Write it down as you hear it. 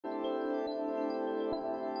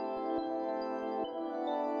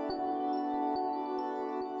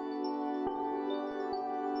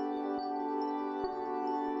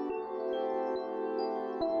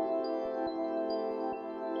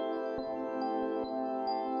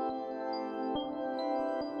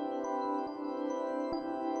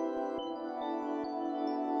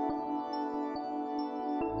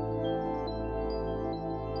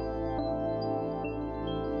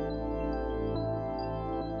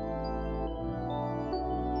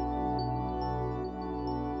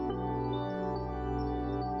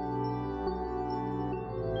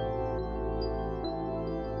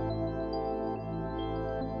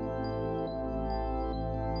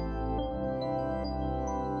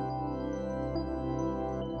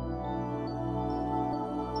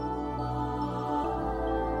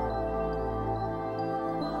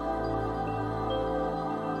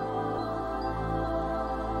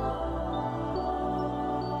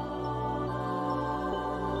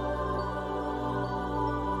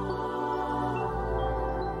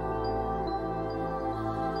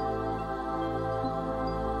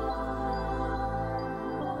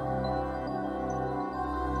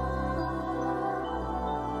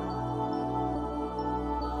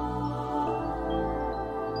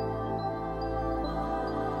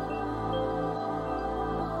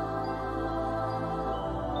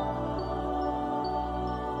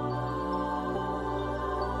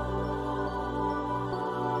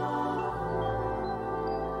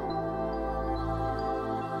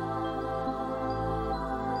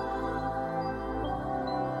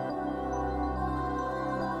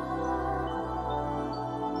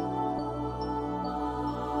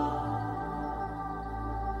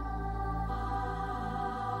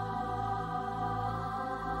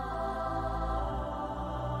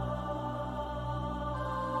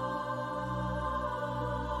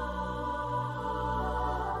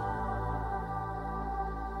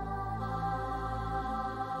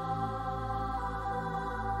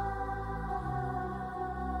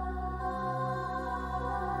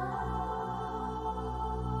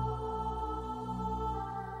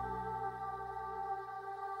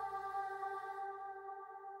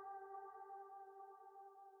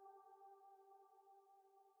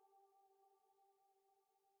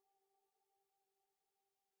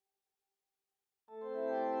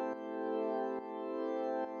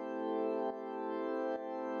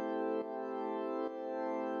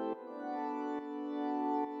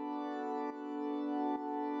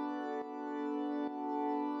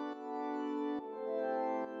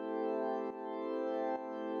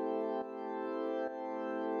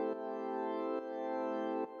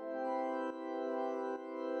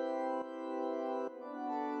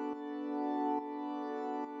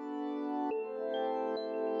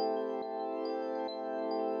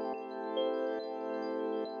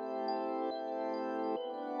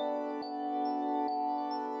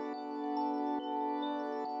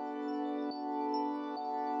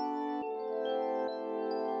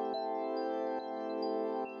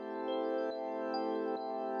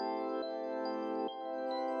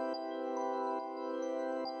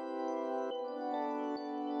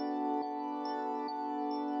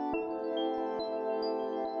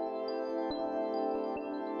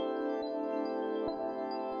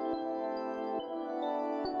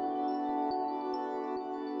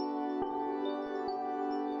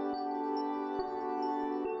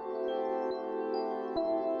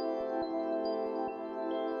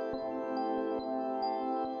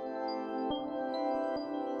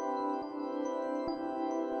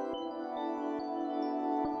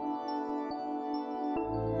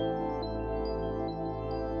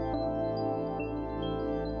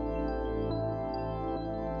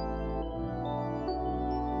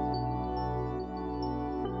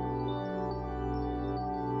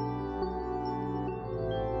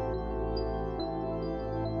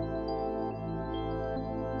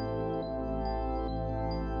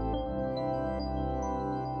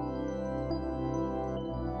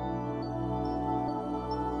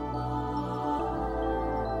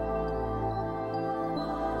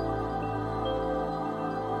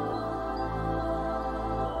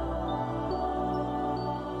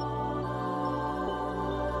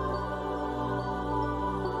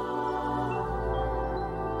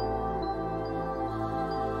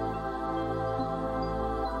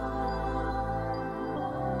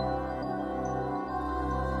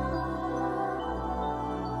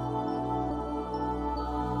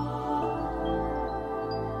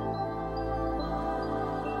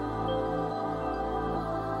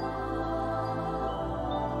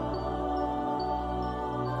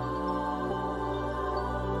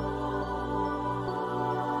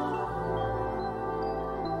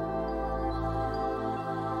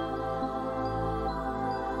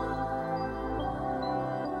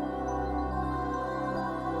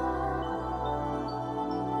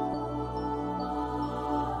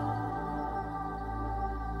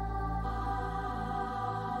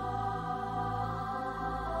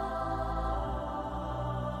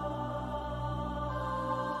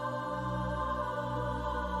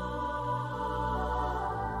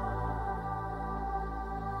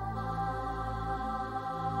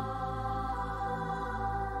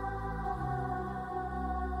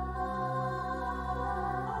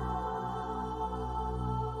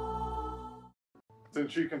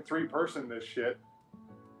Since you can three-person this shit.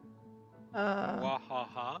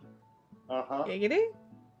 Wahaha. Uh-huh. Giggity?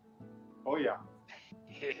 Oh, yeah.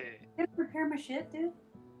 Can I prepare my shit, dude?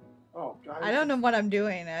 Oh, God. I don't know what I'm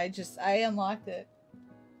doing. I unlocked it.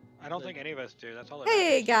 I don't think any of us do. That's all.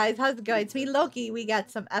 Hey guys, how's it going? It's me, Loki. We got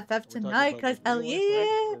some FF tonight, cause hell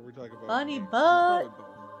yeah! Funny butt.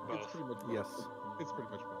 Both. It's pretty much yes. It's pretty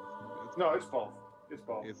much both. No, it's both. It's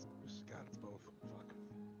both. It's both. Fuck.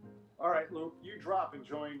 All right, Luke, you drop and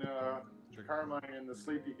join Carmine and the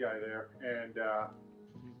sleepy guy there, and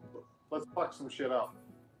let's fuck some shit up.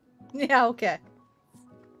 Yeah, okay.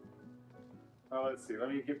 Let's see. Let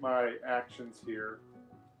me get my actions here.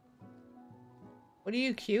 What do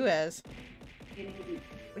you queue as?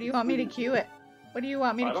 What do you want me to queue it? What do you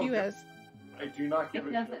want me to queue as? I do not give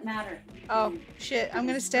It doesn't matter. Oh, shit. I'm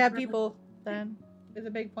gonna stab people then with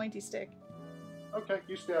a big pointy stick. Okay,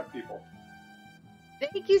 you stab people.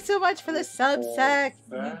 Thank you so much for the sub-sec.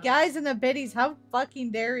 You guys in the biddies, how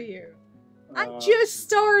fucking dare you? I just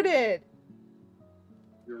started!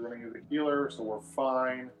 You're running as a healer, so we're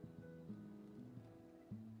fine.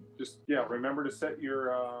 Just, yeah, remember to set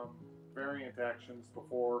your variant actions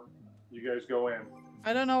before you guys go in.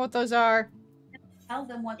 I don't know what those are. Tell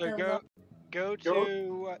them what So the go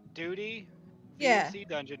to duty. Yeah. VNC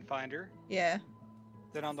Dungeon Finder. Yeah.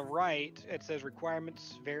 Then on the right, it says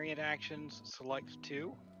requirements, variant actions, select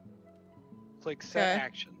 2. Click set Okay.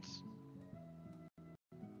 actions.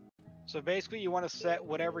 So basically, you want to set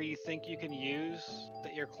whatever you think you can use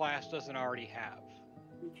that your class doesn't already have.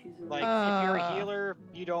 Like, if you're a healer,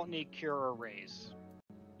 you don't need cure or raise.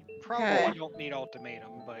 You probably don't need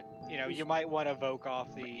ultimatum, but, you know, you might want to evoke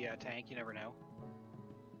off the tank, you never know.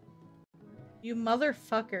 You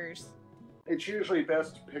motherfuckers. It's usually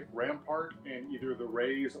best to pick Rampart and either the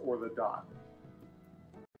raise or the dot.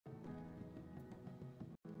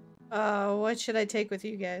 What should I take with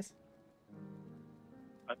you guys?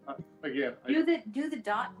 Again, do the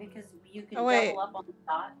dot because you can wait. double up on the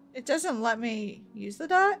dot. It doesn't let me use the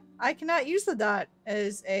dot? I cannot use the dot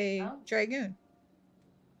as a Dragoon.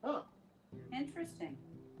 Oh. Interesting.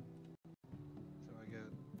 So I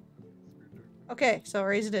get Okay, so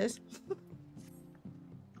raise it is.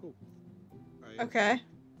 cool. Okay.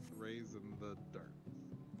 Raise in the dark.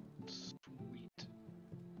 Sweet.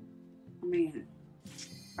 I mean,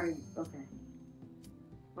 are you okay?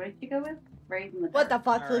 What did you go with? Raise in the What the dark.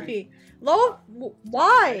 fuck, All right. Luffy? Lo,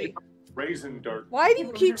 why? Raisin dart. Why do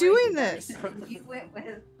you keep doing this? You went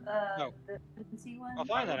with No. the fancy one. Well,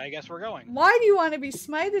 fine then. I guess we're going. Why do you want to be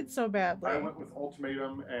smited so I badly? went with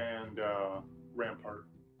Ultimatum and Rampart.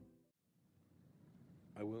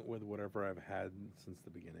 I went with whatever I've had since the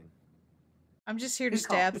beginning. I'm just here to Good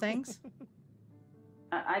call. stab things.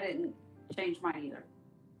 I didn't change mine either.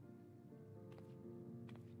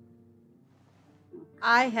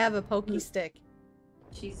 I have a pokey stick.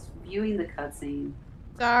 She's viewing the cutscene.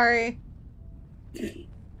 Sorry.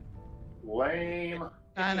 Lame.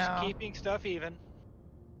 I It's just know. keeping stuff even.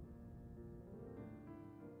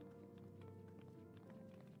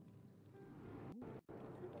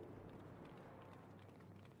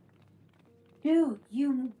 Dude,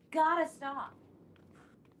 you gotta stop.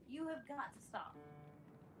 You have got to stop.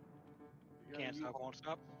 Can't stop, won't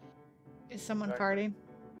stop. Is someone Exactly. farting?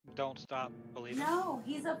 Don't stop, believe it. No,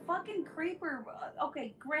 he's a fucking creeper.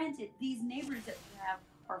 Okay, granted, these neighbors that we have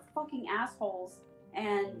are fucking assholes,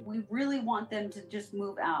 and we really want them to just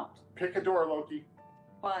move out. Pick a door, Loki.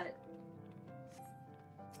 But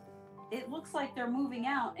it looks like they're moving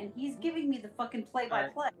out, and he's giving me the fucking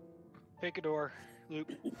play-by-play. Pick a door, Luke.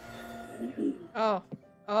 Oh.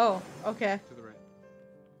 Oh, okay. To the right.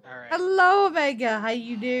 Alright. Hello, Omega. How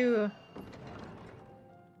you do?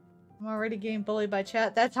 I'm already getting bullied by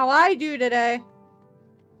chat. That's how I do today.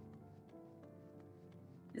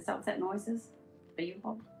 Is that what that noise is? Are you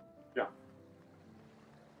home? Yeah.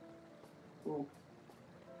 Cool.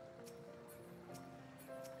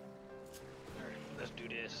 Alright, let's do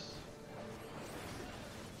this.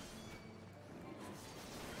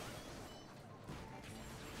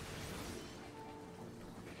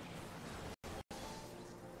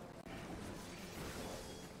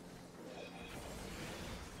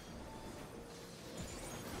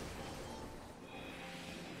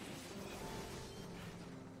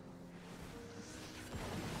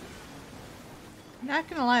 Not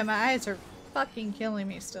gonna lie, my eyes are fucking killing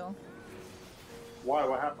me still. Why?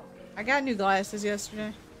 What happened? I got new glasses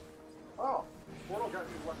yesterday. Oh, Squirtle got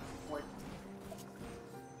me what? Like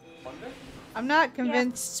Monday? I'm not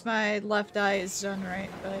convinced my left eye is done right,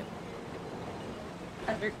 but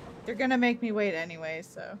they're gonna make me wait anyway,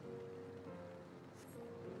 so.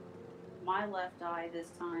 my left eye this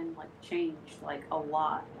time like changed like a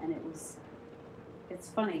lot, and it's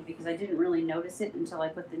funny because I didn't really notice it until I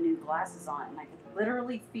put the new glasses on, and I could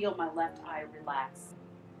literally feel my left eye relax.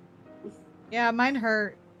 Yeah, mine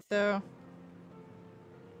hurt. So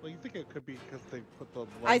Well, you think it could be because they put the.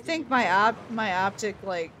 I lens in think the my camera. my optic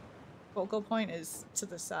like focal point is to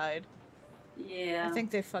the side. Yeah. I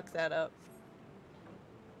think they fucked that up.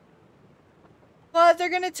 But they're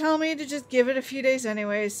gonna tell me to just give it a few days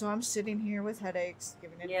anyway, so I'm sitting here with headaches,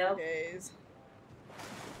 giving it a Yep. few days.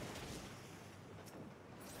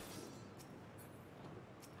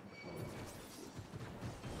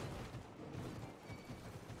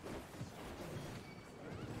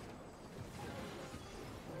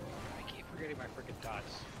 I keep forgetting my freaking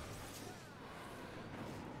dots.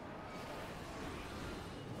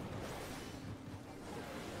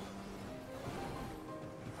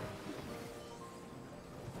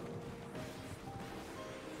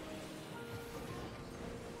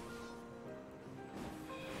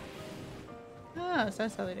 Oh, so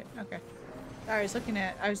that's how they do. Okay. Sorry, I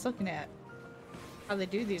was looking at how they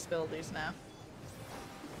do these abilities now.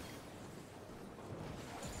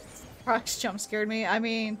 Crocs jump scared me. I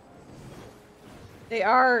mean, they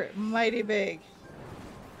are mighty big.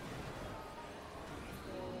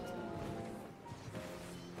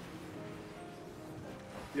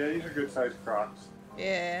 Yeah, these are good sized Crocs.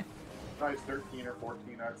 Yeah. Size 13 or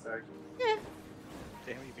 14, I'd say. Yeah.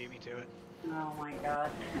 Damn, you beat me to it. Oh my god.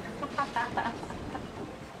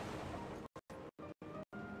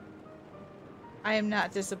 I am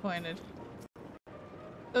not disappointed.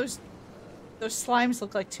 Those slimes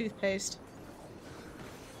look like toothpaste.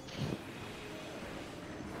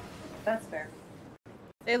 That's fair.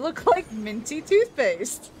 They look like minty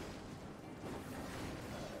toothpaste.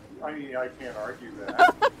 I mean, I can't argue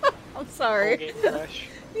that. I'm sorry. Colgate Fresh.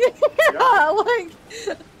 Yeah, like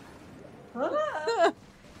Ah!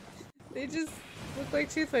 they just look like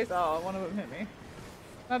toothpaste. Oh, one of them hit me.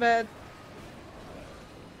 My bad.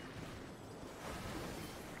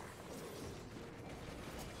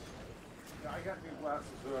 Yeah, I got new glasses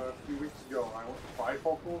a few weeks ago. I went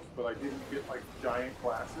bifocals, but I didn't get like giant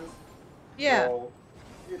glasses. Yeah. So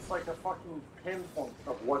it's like a fucking pinpoint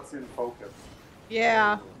of what's in focus.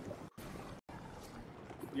 Yeah.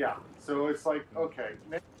 Yeah. So it's like, okay,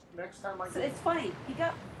 next time I So it's funny.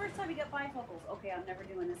 First time he got bifocals. Okay, I'm never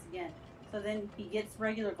doing this again. So then he gets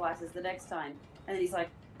regular glasses the next time, and then he's like,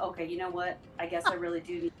 okay, you know what? I guess I really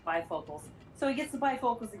do need bifocals. So he gets the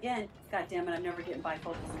bifocals again. God damn it, I'm never getting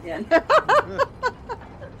bifocals again.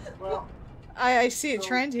 well, I see a So-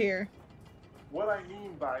 trend here. what I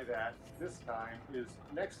mean by that this time is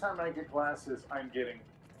next time I get glasses, I'm getting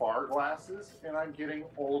far glasses and I'm getting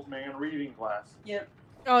old man reading glasses. Yep.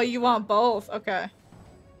 Oh, you want both? Okay.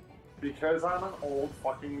 Because I'm an old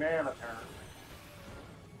fucking man, apparently.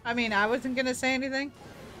 I mean, I wasn't gonna say anything.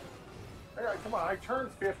 Hey, come on, I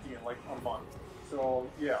turned 50 in like a month. So,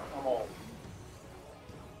 yeah, I'm old.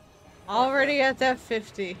 Already at that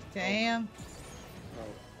 50. Damn. Oh,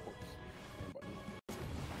 of course. Wrong button.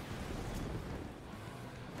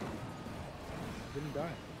 Didn't die.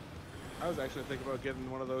 I was actually thinking about getting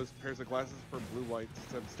one of those pairs of glasses for blue lights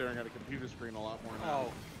instead of staring at a computer screen a lot more now.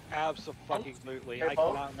 Oh, absolutely. Hey, I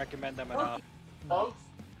folks. cannot recommend them enough. Folks,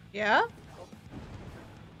 Yeah?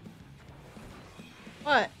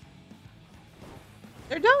 What?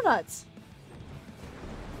 They're donuts.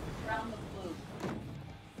 Round the blue.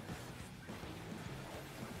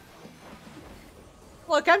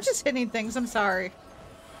 Look, I'm just hitting things. I'm sorry.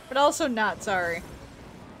 But also not sorry.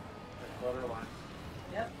 butter line.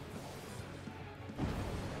 Yep.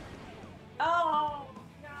 Oh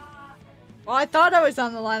god. Well, I thought I was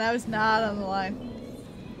on the line. I was not on the line.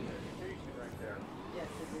 Vacation right there. Yes,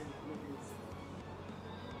 it is. It is.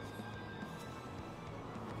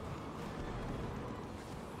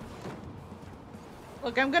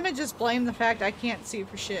 Look, I'm gonna just blame the fact I can't see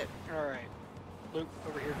for shit. Alright. Luke,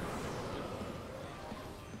 over here.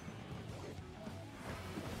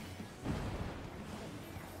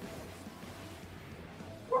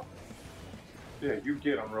 Yeah, you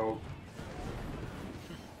get them, Rogue.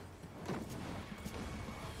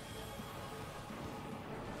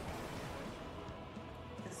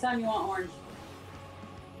 This time you want orange.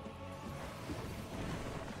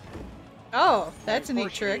 Oh, that's a Of neat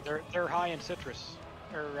course you trick. do. They're high in citrus.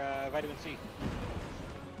 Or vitamin C.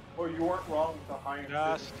 Well, you weren't wrong with the high end.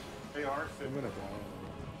 Just They are I'm citrus. gonna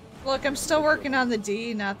die. Look, I'm still working on the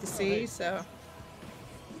D, not the C, hey. so.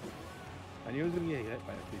 I knew I was gonna get hit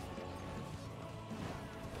by a piece.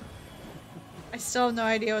 I still have no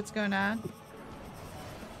idea what's going on.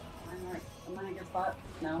 I'm in a good spot.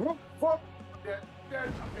 No. Fuck! Dead, dead,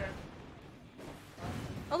 I'm dead.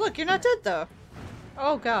 Oh look, you're not dead though.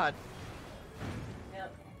 Oh god.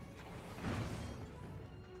 Yep.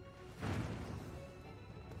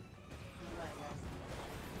 Alright, guys.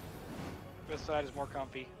 This side is more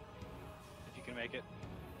comfy. If you can make it.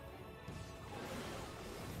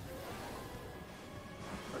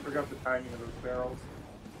 I forgot the timing of those barrels.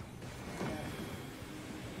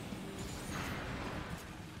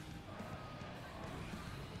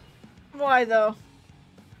 Why though?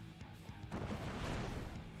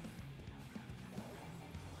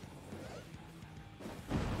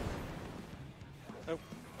 Oh,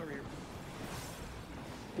 over here.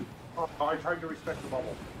 Oh, I tried to respect the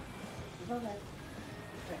bubble. It's okay.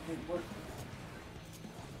 Okay, what-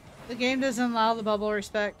 The game doesn't allow the bubble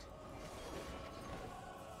respect.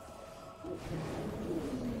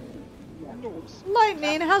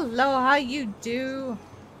 Lightning, hello, how you do?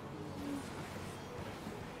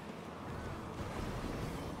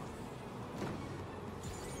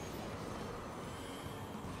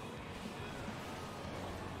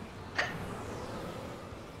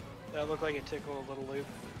 That looked like it tickled a little loop.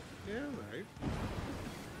 Yeah, right.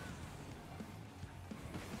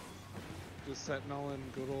 Just Sentinel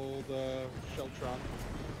and good old Sheltron.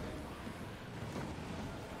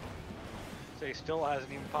 So he still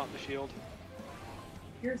hasn't even popped the shield.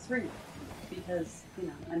 You're 3. Because, you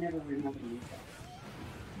know, I never remember to use that.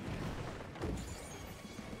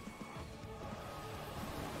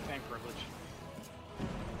 Tank privilege.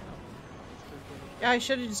 Yeah, I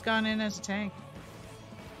should have just gone in as a tank.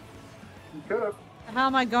 You could have. How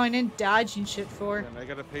am I going in dodging shit for? And I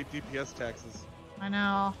gotta pay DPS taxes. I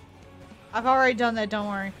know. I've already done that, don't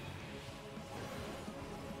worry.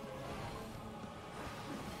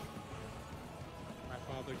 My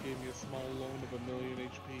father gave me a small loan of 1,000,000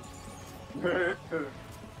 HP.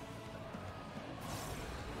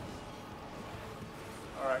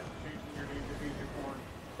 Alright, changing your name to Agent Horn.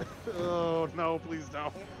 Oh no, please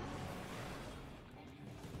don't.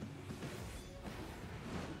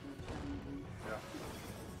 Yeah.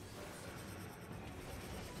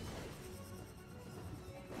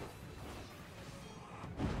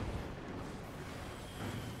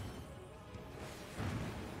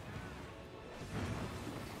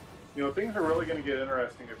 You know, things are really going to get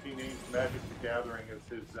interesting if he names Magic the Gathering as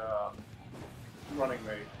his running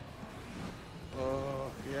mate.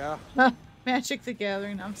 Yeah. Magic the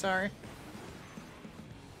Gathering, I'm sorry.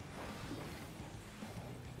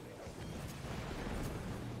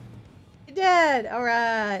 You did!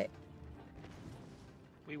 Alright.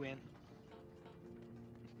 We win.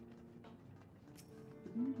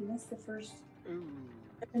 You missed the first Ooh.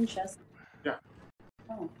 second chest. Yeah.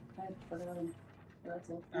 Oh, I forgot him. That's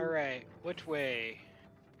okay. Alright, which way?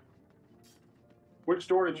 Which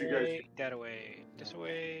door did you guys Way, that away. This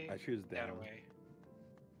way. I choose That down. away.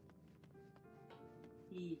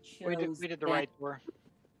 He We chose did the that. right door.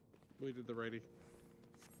 We did the righty.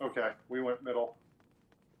 Okay, we went middle.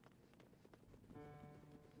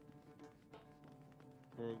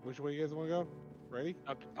 Or which way you guys want to go? Ready?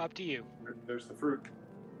 Up to you. There's the fruit.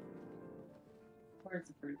 Where's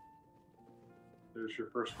the fruit? There's your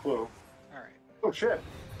first clue. Alright. Oh shit!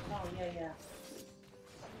 Oh, yeah, yeah.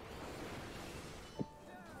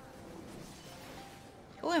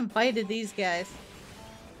 Who invited these guys?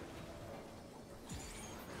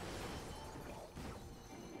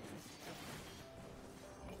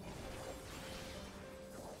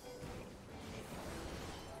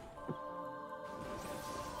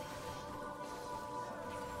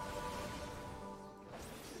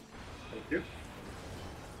 Thank you.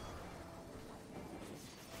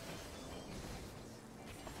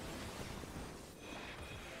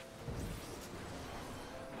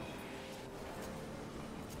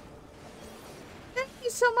 Thank you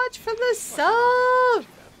so much for the sub!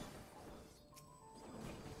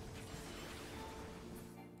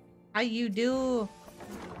 How you do?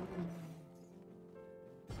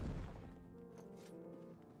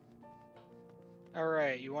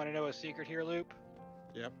 Alright, you want to know a secret here, Loop?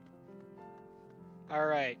 Yep.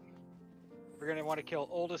 Alright. We're going to want to kill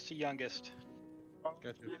oldest to youngest.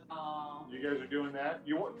 Gotcha. Oh. You guys are doing that?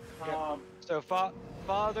 You want? Yeah. So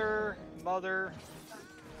father, mother,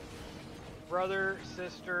 brother,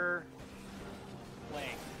 sister, Link.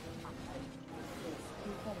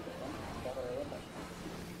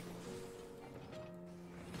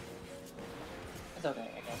 It's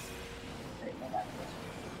okay, I guess. Great, no matter what.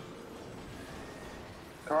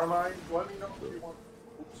 Carmine, let me know if you want.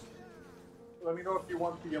 Oops. Let me know if you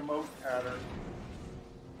want the emote pattern.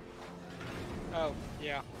 Oh,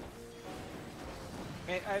 yeah.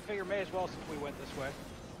 I figure may as well since we went this way.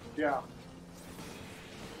 Yeah.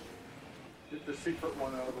 Get the secret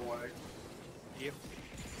one out of the way. Yep.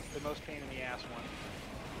 the most pain in the ass one.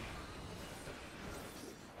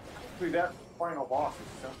 See, that final boss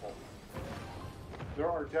is simple. There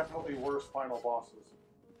are definitely worse final bosses.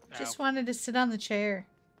 Just wanted to sit on the chair.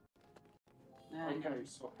 Okay,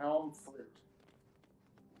 so Helm Fruit.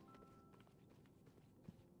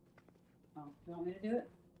 Oh, you want me to do it?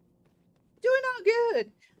 Doing all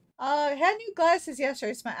good. I had new glasses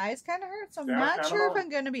yesterday, so my eyes kind of hurt. So I'm Yeah, not sure if animal. I'm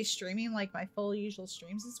going to be streaming like my full usual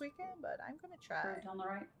streams this weekend, but I'm going to try. Fruit on the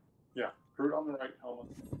right. Yeah, Fruit on the right, Helmet.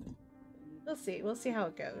 We'll see. We'll see how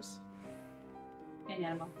it goes. Hey,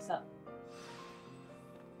 Animal, what's up?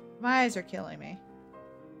 My eyes are killing me.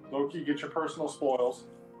 Loki, get your personal spoils.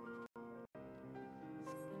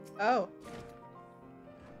 Oh.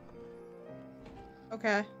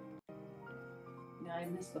 Okay. Yeah, I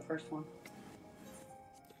missed the first one.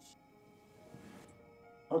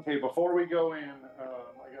 Okay, before we go in, I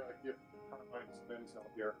gotta give Carmine some intel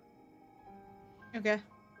here. Okay.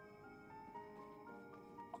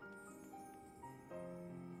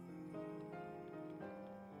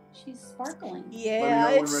 She's sparkling.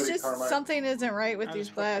 Yeah, when it's ready, just Carmine. something isn't right with I these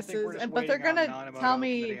think we're glasses, just but they're waiting on gonna Nanimo to tell open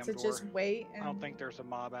the me damn to door. just wait I don't and, think there's a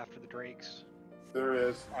mob after the Drakes. There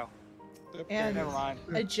is. Yep. and Never mind.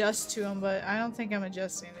 adjust to them, but I don't think I'm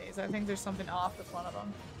adjusting these. I think there's something off with one of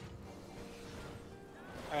them.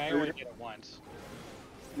 I only did it once.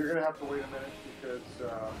 You're gonna have to wait a minute because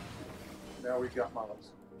now we've got mobs.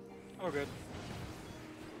 Oh, good.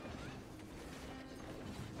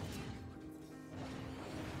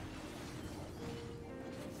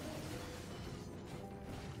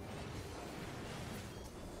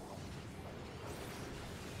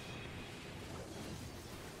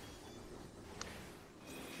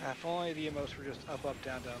 If only the emotes were just up, up,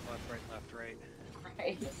 down, down, left, right.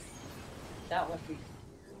 Right. That would be.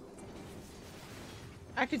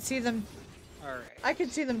 I could see them. Alright. I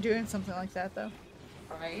could see them doing something like that, though.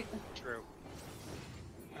 Right. True.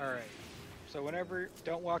 Alright. So whenever,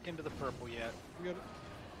 don't walk into the purple yet. We got it.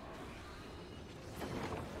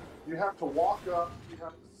 You have to walk up, you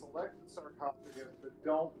have to select the sarcophagus, but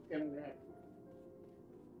don't interact.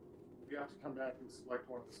 You have to come back and select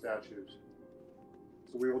one of the statues.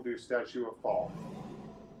 So we will do Statue of Fall.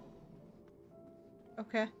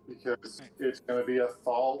 Okay. Because it's going to be a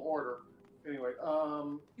fall order. Anyway,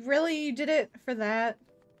 Really, you did it for that?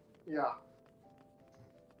 yeah.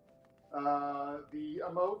 The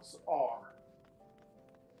emotes are.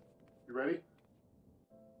 You ready?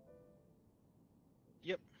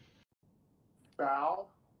 Yep. Bow.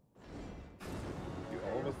 Do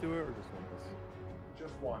all of us do it or just one of us?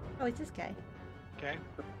 Just one. Oh, it's this guy. Okay.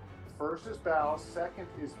 First is bow. Second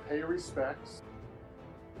is pay respects.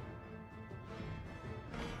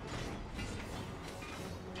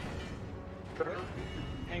 Third,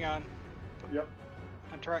 Hang on. yep.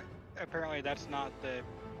 I'm trying. Apparently, that's not the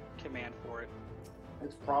command for it.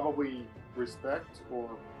 It's probably respect or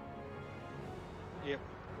Yep.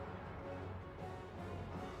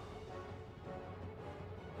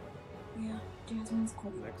 Yeah, Jasmine's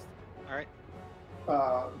cool. Next. Alright.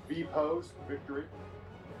 V pose, victory.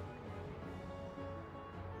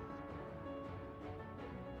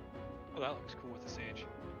 Oh, that looks cool with the sage.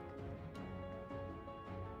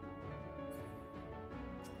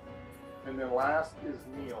 And then last is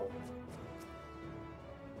kneel.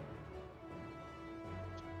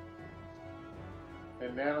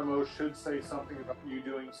 And Nanimo should say something about you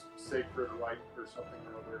doing sacred rite or something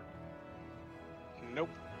or other. Nope.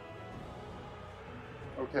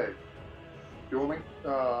 Okay.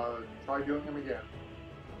 Try doing them again.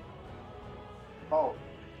 Oh,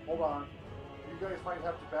 hold on. You guys might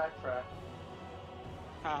have to backtrack.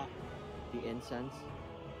 Huh. The incense.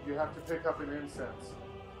 You have to pick up an incense.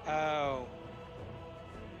 Oh.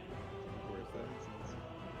 Where's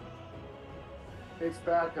that? It's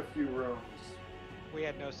back a few rooms. We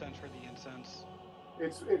had no sense for the incense.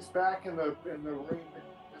 It's back in the room that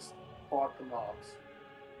you just fought the mobs.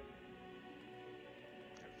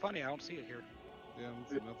 Funny, I don't see it here. Yeah, I don't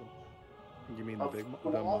see nothing. You mean the Up big the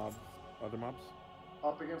wall? mob? Other mobs?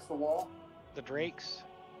 Up against the wall? The Drakes.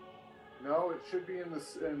 No, it should be in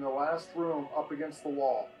the last room up against the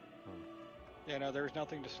wall. Yeah, no, there's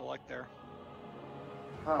nothing to select there.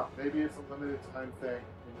 Huh, maybe it's a limited time thing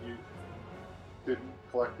and you didn't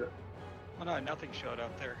collect it. Oh no, nothing showed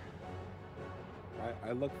up there.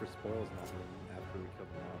 I looked for spoils and all of them after we killed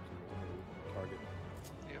the mobs and there was no target.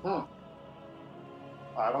 Yep.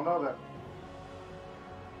 I don't know that.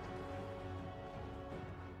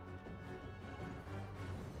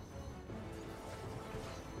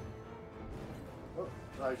 Oh,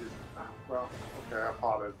 I did. Well, okay, I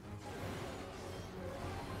potted.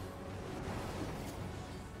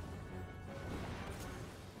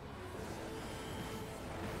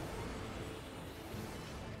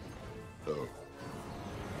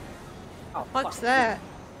 Oh, Fuck's fuck. that?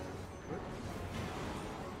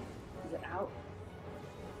 Is it out?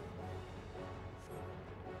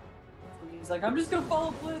 He's like, I'm just gonna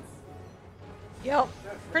follow Blitz. Yep,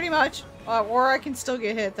 pretty much. Or I can still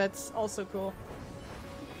get hit. That's also cool.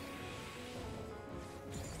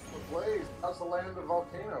 Blaze, how's the land of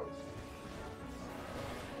volcanoes?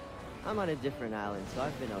 I'm on a different island, so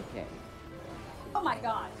I've been okay. Oh my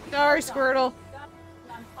god. Sorry, Squirtle.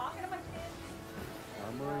 I'm talking to my kids.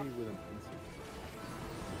 Armory with an insect.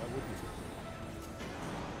 That would be good.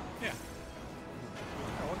 Yeah.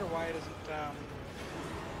 I wonder why it isn't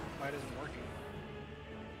working.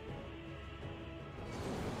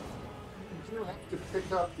 You have to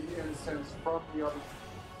pick up the incense from the other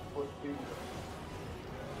kingdom.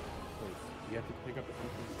 Wait, you have to pick up the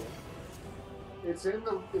incense there? It's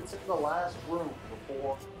in the last room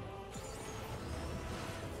before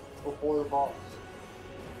the boss.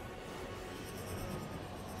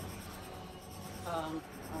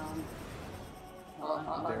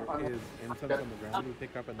 There is incense on the ground you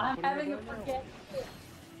pick up and then I'm put it in having a the ground? forget.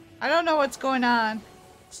 I don't know what's going on.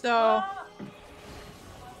 So, Ah! I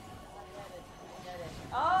get it.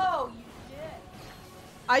 Oh, you did.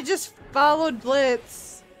 I just followed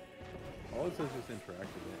Blitz. All it says is interactive.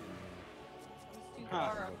 Too Huh.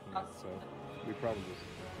 far up. So we probably just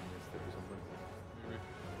missed it or something.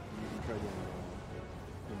 You can try doing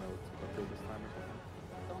upgrade this time or something.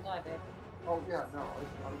 Don't die, babe. Oh yeah, no,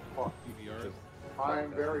 I'm fucked. PVRs.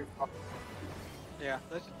 I'm very fucked. Yeah,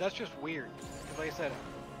 that's just weird. Because like I said,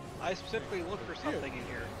 I specifically looked for something in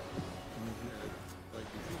here. Yeah, like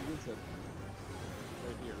you see the inset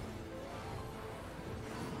right here.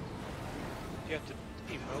 You have to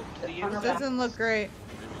emote to the It insect. doesn't look great.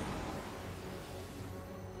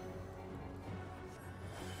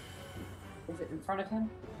 Is it in front of him?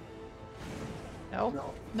 Nope.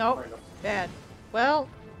 No. Nope. I know. Bad. Well,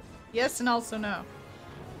 yes and also no.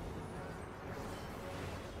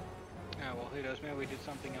 Oh, well, who knows? Maybe we did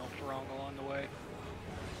something else wrong along the way.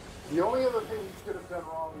 The only other thing you could have done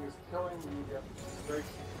wrong is killing the Drake.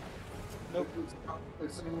 Nope.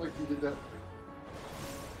 It seemed like you did that.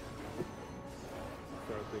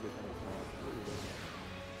 Start big as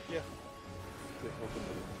Yeah.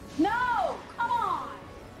 No! Come on!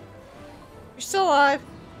 You're still alive.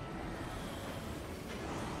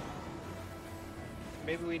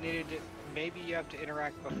 Maybe we needed to. Maybe you have to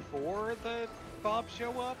interact before the mobs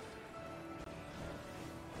show up.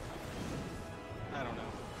 I don't know.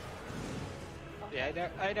 Yeah,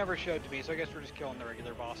 I never showed to me, so I guess we're just killing the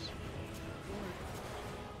regular boss.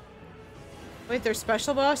 Wait, there's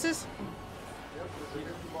special bosses? Yep, there's a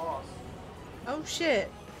hidden boss. Oh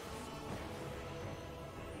shit.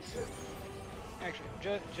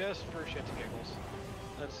 Actually, just for shits and giggles.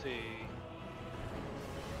 Let's see.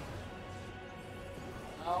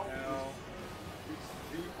 Now No.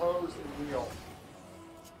 it's repose and heal.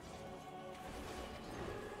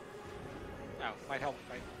 Oh, might help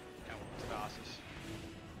if I know the boss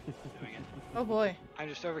is doing it. Oh boy. I'm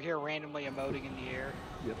just over here randomly emoting in the air.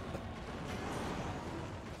 Yep.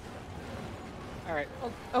 Alright,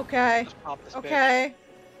 Okay. let's pop this bitch. Okay.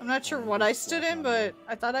 I'm not sure what I stood in, but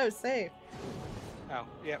I thought I was safe. Oh,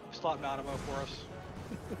 yep, slot Nanimo for us.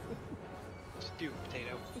 Stupid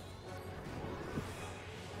potato.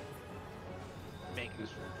 Making us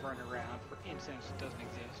run around for incense that doesn't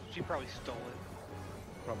exist. She probably stole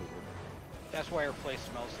it. Probably. That's why her place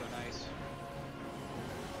smells so nice.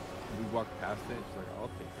 We walked past it, she's like, I'll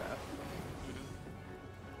take that.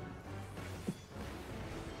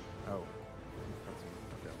 Oh.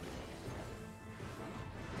 Okay.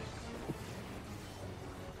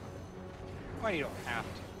 Well, you don't have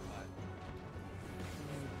to, but...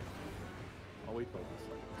 I'll wait till this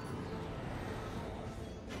second.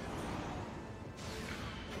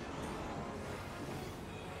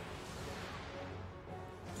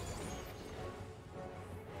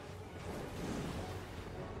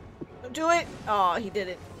 Don't do it. Oh, he did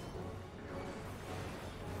it.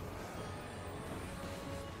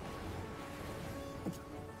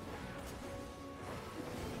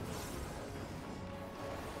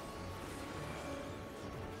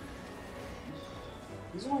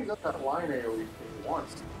 He's only got that line AoE thing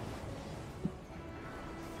once.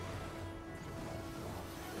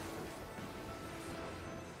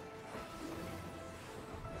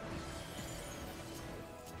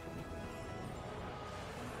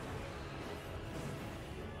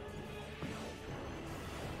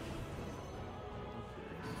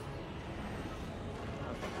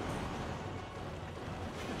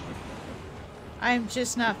 I'm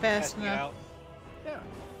just not fast Testing it enough. out. Yeah.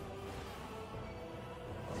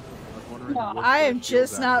 I was wondering No, what I the am shield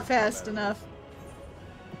just not active fast combat enough.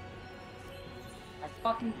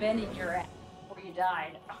 fucking bending your ass before you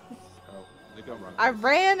died. Oh, they go run. I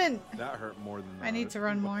ran and That hurt more than that. I need to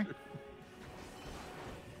run more.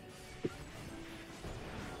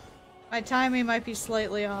 My timing might be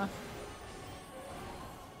slightly off.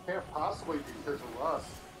 Can't possibly be because of rust.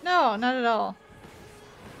 No, not at all.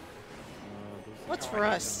 What's Oh, I need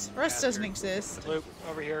rust? some Rust doesn't hazard. exist. Luke,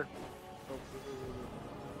 over here.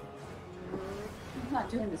 I'm not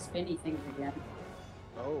doing the spinny things again.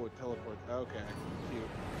 Oh, it teleports. Okay. Cute.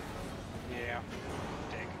 Yeah.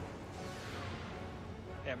 Dig.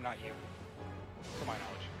 Yeah, not you. To my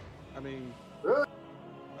knowledge. I mean, Really?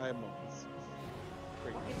 I have moments.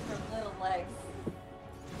 Great. Look at her little legs.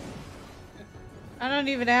 I don't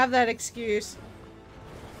even have that excuse.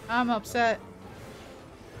 I'm upset.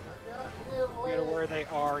 Go to where they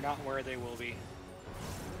are, not where they will be.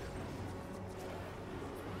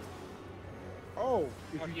 Oh,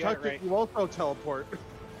 if Oh, you you had touch it it, right. you also teleport.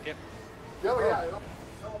 Yep. Oh, yeah. It'll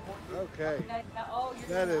teleport you. Okay. Oh, you're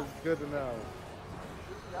That doing is good to know.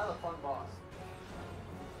 Not a fun boss.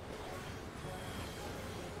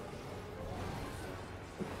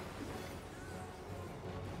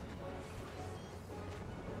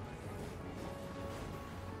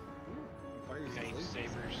 Fire Okay, blades.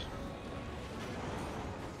 sabers.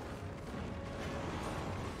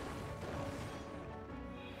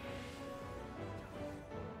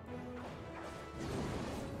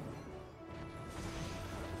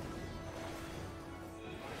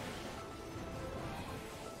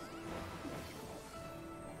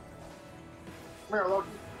 Come here, Loki.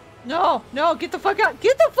 No, no, get the fuck out.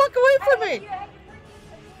 Get the fuck away from me.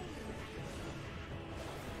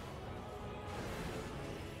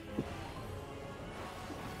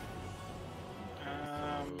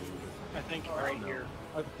 I think right here.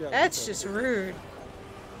 Yeah, That's just rude.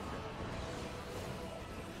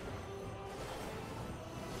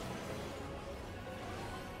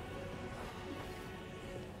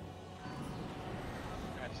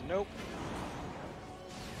 That's nope.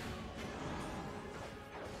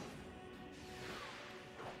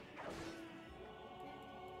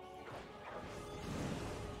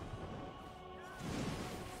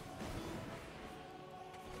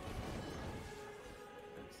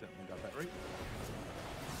 Accidentally got that right.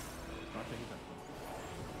 Not paying attention.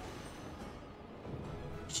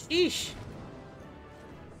 Sheesh.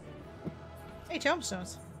 Hey,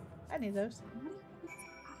 tombstones. I need those.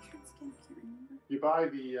 You buy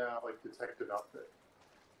the like detective outfit.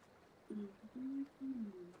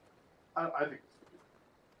 I think.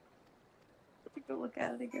 Let me go look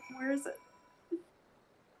at it again. Where is it?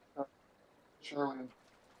 Charlie.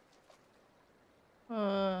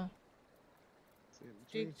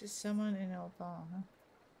 Jake to someone in Elthal, huh?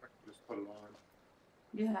 I can just put it on.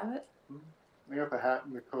 You have it? I got the hat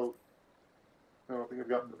and the coat. I don't think I've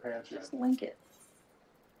gotten the pants yet. Just link it.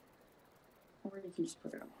 Or you can just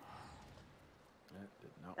put it on. That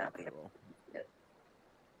did not That work very well. Good.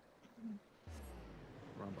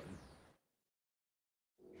 Wrong button.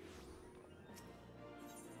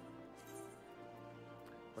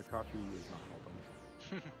 The coffee is not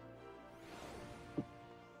helping.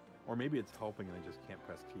 Or maybe it's helping and I just can't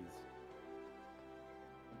press keys.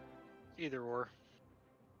 Either or.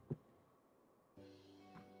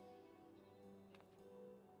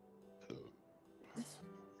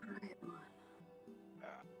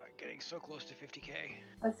 Getting so close to 50K.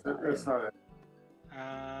 That's not it.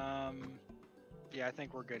 Yeah, I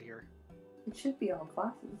think we're good here. It should be all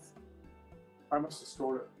classes. I must have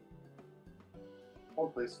stored it.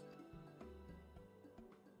 Hold, please.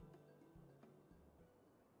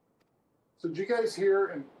 So did you guys hear,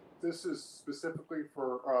 and this is specifically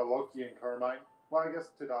for Loki and Carmine. Well, I guess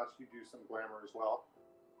Tadashi do some glamour as well.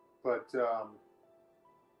 But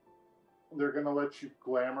they're going to let you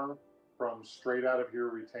glamour from straight out of your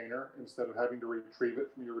retainer instead of having to retrieve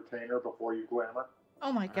it from your retainer before you glamour.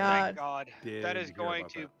 Oh my Thank god. God. Did That is hear going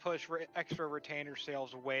about to that. push extra retainer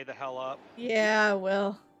sales way the hell up. Yeah,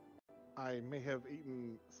 well. I may have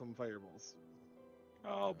eaten some fireballs.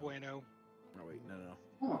 Oh, bueno. Oh wait,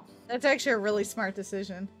 no. That's actually a really smart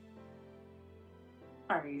decision.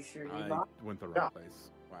 Are you sure you I bought? went the Yeah. wrong place.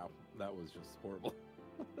 Wow, that was just horrible.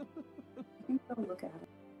 I think go look at it.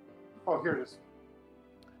 Oh, here it is.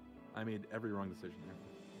 I made every wrong decision there.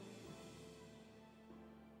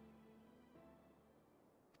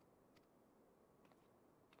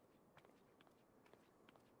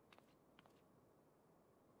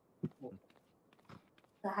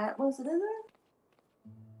 The hat wasn't in there?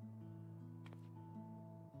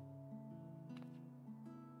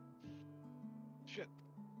 Shit.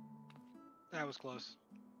 That was close.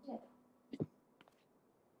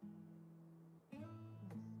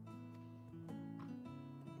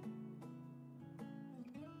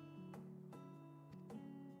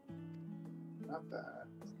 not that.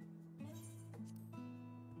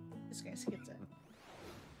 Just gonna skip that.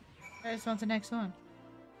 I just want the next one.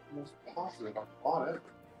 I'm most positive I bought it.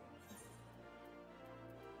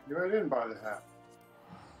 You know, I didn't buy the hat.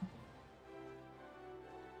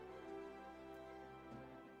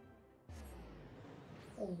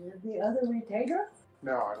 Oh, the other retainer?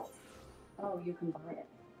 No, I don't. Oh, you can buy it.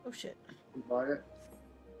 Oh shit. You buy it.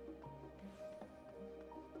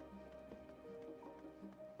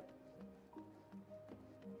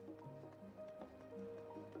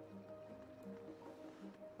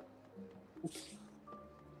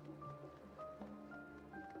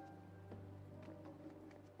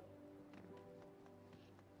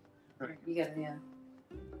 You got it, yeah.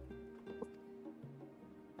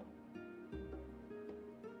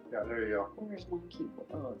 Yeah, there you go. Where's my keyboard?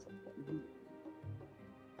 Oh, it's up there.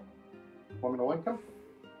 Want me to link them?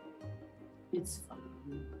 It's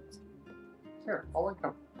fine. Here, I'll link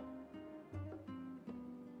them.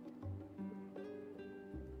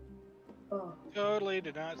 Oh. Totally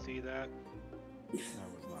did not see that. I was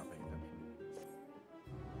not paying attention.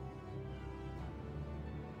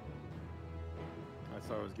 I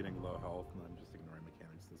saw I was getting low health, and I'm just ignoring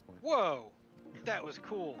mechanics at this point. Whoa, that was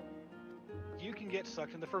cool. You can get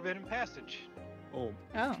sucked in the Forbidden Passage. Oh.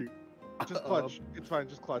 Oh. shoot. Just clutch. It's fine.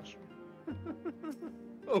 Just clutch.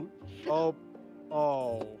 Oh. Oh.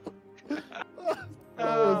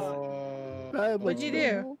 Oh. Bad, What'd you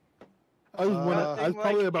do? I was one. I Nothing was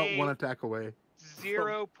probably like about a- one attack away.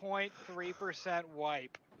 0.3%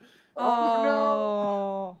 wipe.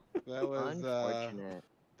 Oh. That was Unfortunate.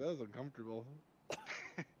 that was uncomfortable.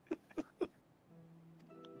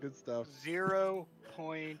 Good stuff. 0.3.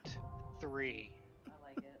 I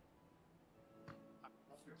like it.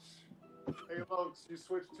 Hey, Lokes, you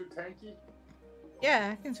switch to tanky?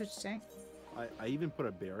 Yeah, I can switch to tank. I even put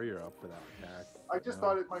a barrier up for that attack. I just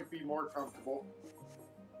thought it might be more comfortable.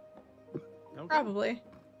 Okay. Probably.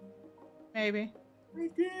 Maybe. I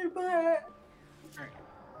did, but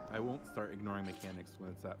I won't start ignoring mechanics when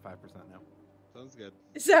it's at 5% now. Sounds good.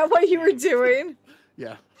 Is that what you were doing?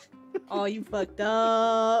 Yeah. Oh, you fucked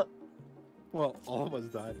up. Well, all of us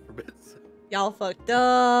died for bits. Y'all fucked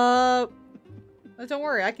up. Oh, don't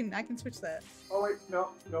worry, I can switch that. Oh wait, no.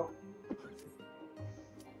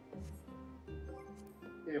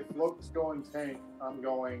 If Loke's going tank, I'm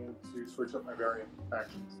going to switch up my variant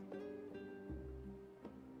actions.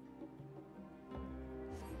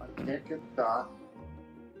 I can't get dot,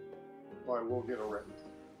 but I will get a red.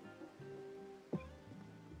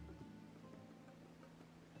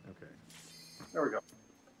 Okay. There we go.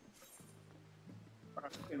 All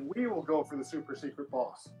right, and we will go for the super secret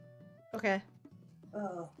boss. Okay.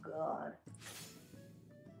 oh god.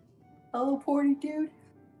 Oh, porty dude.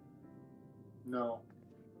 No.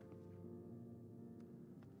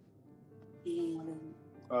 And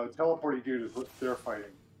Teleporting dude is what they're fighting.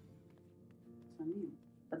 I mean,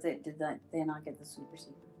 but they not get the super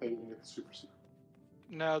secret? They didn't get the super secret.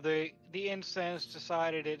 No, the incense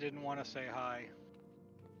decided it didn't want to say hi.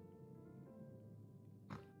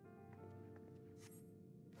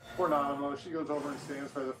 Poor Nanamo, she goes over and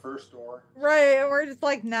stands by the first door. Right, and we're just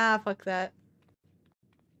like, nah, fuck that.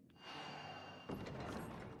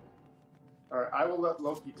 Alright, I will let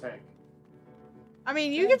Loki tank. I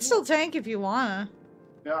mean, you can still tank if you wanna.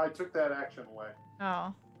 Yeah, I took that action away.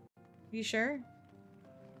 Oh. You sure?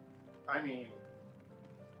 I mean,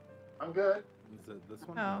 I'm good. Is it this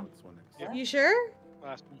one? Oh. No, this one next. Yeah. You sure?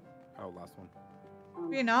 Last one. Oh, last one.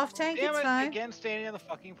 You're an off tank, Damn it's it, fine. again standing in the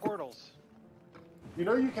fucking portals. You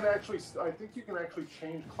know, you can actually, I think you can actually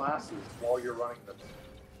change classes while you're running them.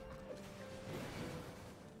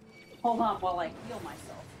 Hold on while I heal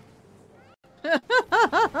myself.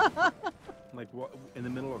 Like, what, in the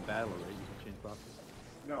middle of battle, right? You can change classes.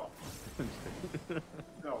 No,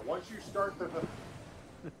 no. Once you start the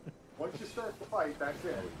fight, that's it.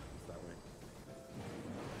 It's that way.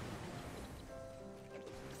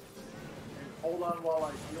 And hold on while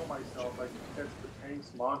I heal myself. I can catch the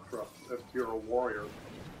tank's mantra if you're a warrior.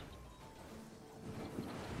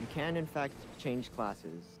 You can, in fact, change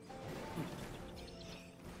classes.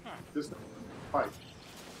 Just fight.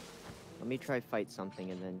 Let me try fight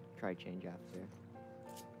something and then try change after.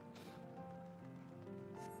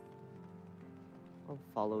 I'll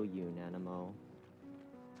follow you, Nanamo.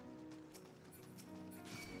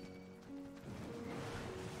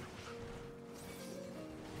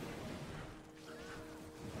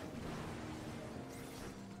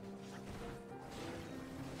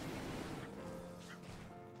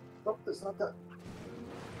 Nope, that's not that.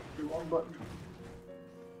 Do wrong button.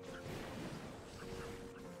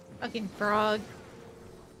 Fucking frog.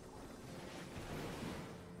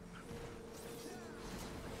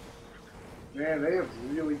 Man, they have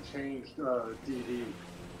really changed DD.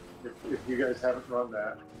 If you guys haven't run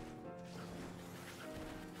that.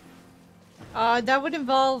 That would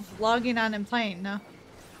involve logging on and playing, no?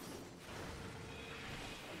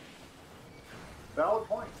 Valid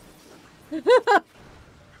point.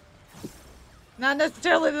 Not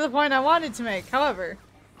necessarily the point I wanted to make, however.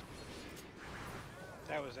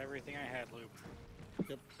 That was everything I had, Loop.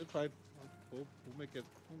 Yep, it's fine. We'll make it.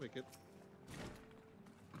 We'll make it.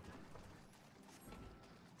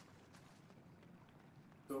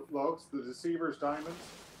 So, Lokes, the Deceiver's Diamonds.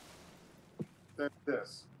 That's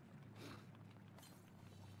this.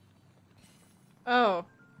 Oh.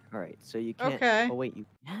 Alright, so you can't. Okay. Oh, wait, you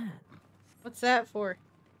can. What's that for?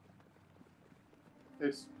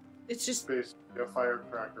 It's just basically a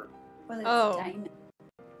firecracker. Well, it's Oh. diamond.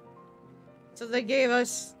 So they gave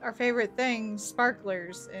us our favorite thing,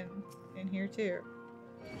 sparklers, in here too.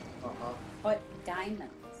 Uh-huh. But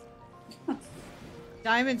diamonds.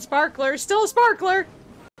 Diamond sparkler, still a sparkler.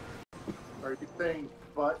 Are you saying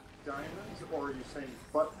butt diamonds or are you saying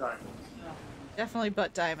butt diamonds? Definitely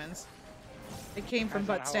butt diamonds. It came from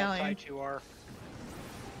Depends Butt on how Stallion. uptight you are.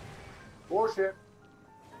 Bullshit.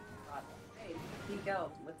 Hey, here you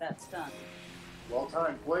go with that stunt. Well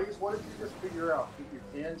timed. Blaze, what did you just figure out? That you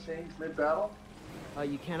can change mid-battle?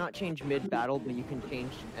 You cannot change mid-battle, but you can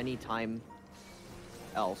change any time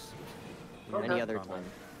else. Okay. Any other time.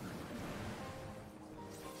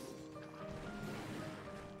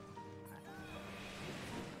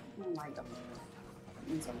 Oh my god.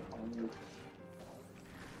 Means I'm calling you.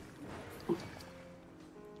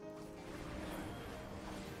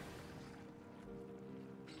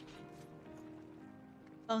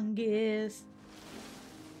 Fungus.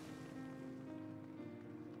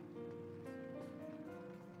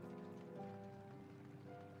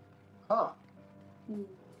 Huh.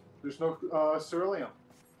 There's no ceruleum.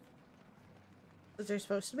 Was there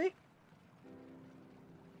supposed to be? Did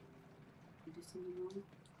you do something wrong?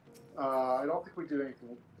 I don't think we did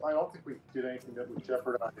anything. I don't think we did anything that would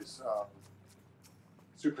jeopardize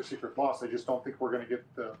super secret boss. I just don't think we're going to get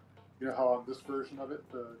the. You know how on this version of it,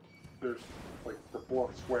 there's like the 4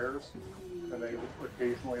 squares, and they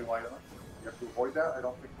occasionally light up. You have to avoid that. I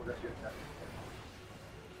don't think we're going to get that.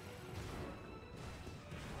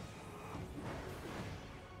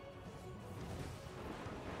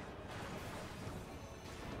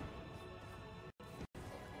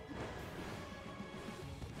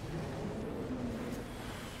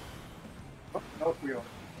 Oh, no, we don't.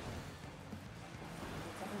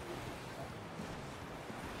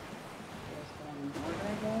 Just going in order, I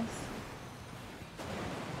guess.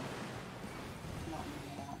 Not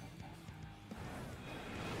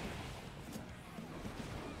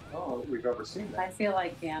really. Oh, we've ever seen I that. feel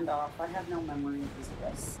like Gandalf. I have no memory of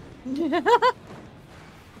this.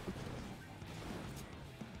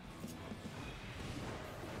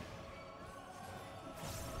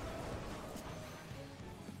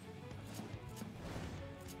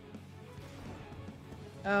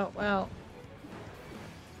 Oh, well.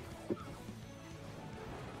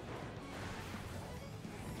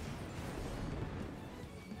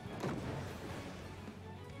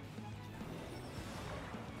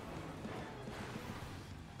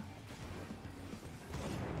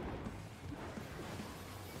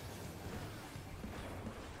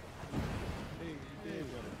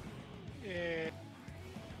 Yeah.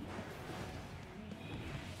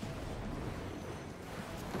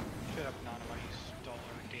 Shut up, Nanoma, you stole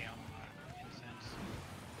our damn incense.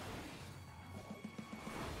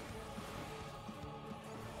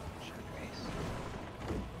 Shark face.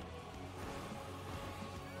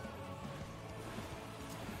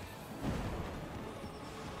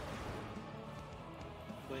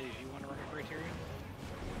 Blaze, you want to run a Criterion?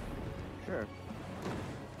 Sure.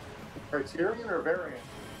 Criterion or variant?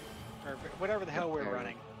 Or whatever the hell we're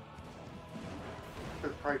running.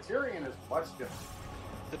 Because Criterion is much different.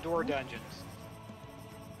 The door dungeons.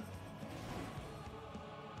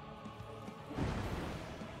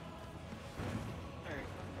 Alright.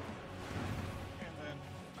 And then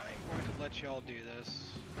I'm going to let y'all do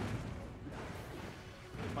this.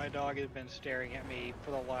 My dog has been staring at me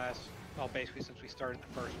for the last, well, basically since we started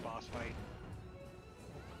the first boss fight.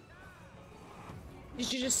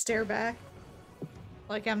 Did you just stare back?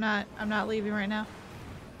 Like I'm not leaving right now.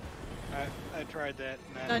 I tried that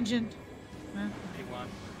and then Dungeon. he won.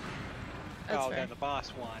 That's Oh, fair. then the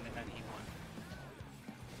boss won and then he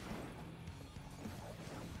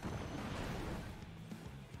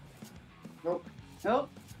won. Nope. Nope.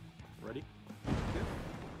 Ready?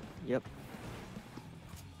 Yep.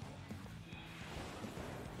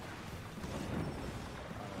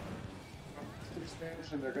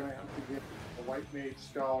 expansion, they're going to have to get a White Mage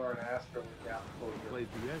Scholar and Astro with gap closure. Blaze,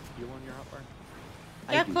 do you have heal on your hotbar?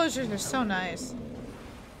 Gap closures are so nice.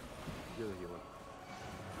 You're the healer.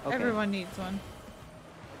 Okay. Everyone needs one.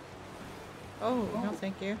 Oh, no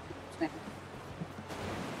thank you. I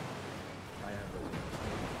have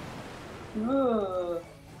those.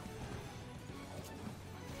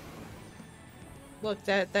 Look,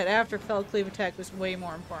 that after fell cleave attack was way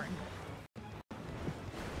more important.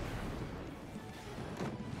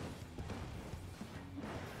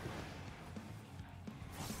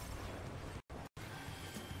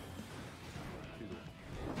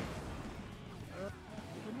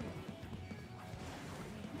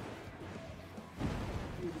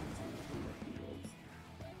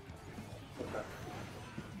 Okay.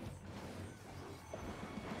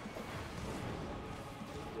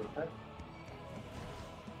 Okay.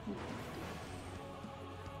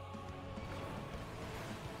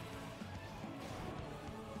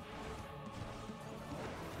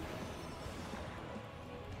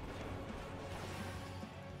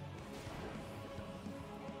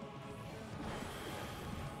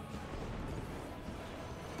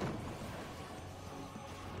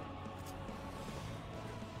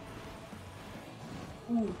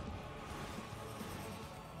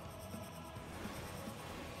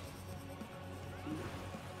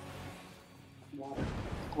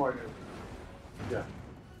 Quite a, yeah.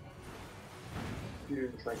 You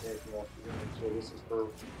didn't drink anything else, so this is her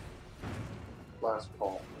last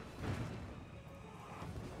call.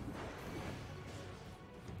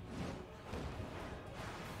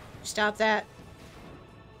 Stop that.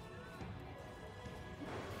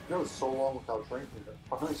 That was so long without drinking that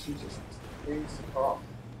finally she just takes it off.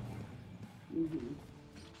 Mm-hmm.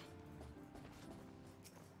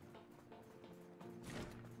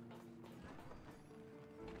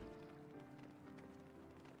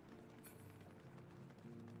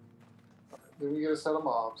 Then we get a set of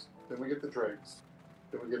mobs. Then we get the drakes.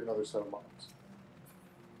 Then we get another set of mobs.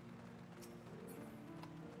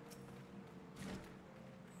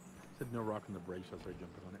 Said no rock in the bridge, so I started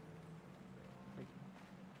jumping on it.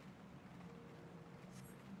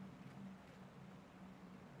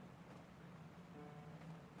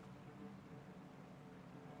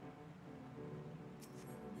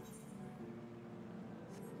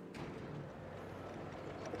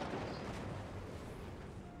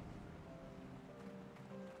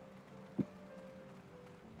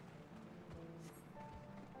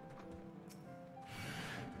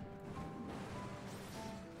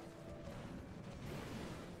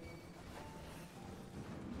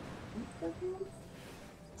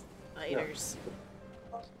 Fighters.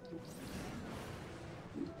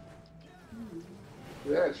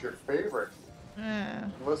 Yeah, it's your favorite. Yeah.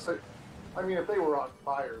 Unless they, I mean, if they were on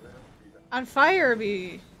fire, then it would be On fire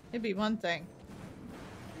it'd be one thing.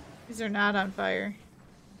 These are not on fire.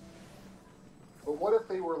 But what if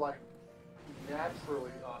they were like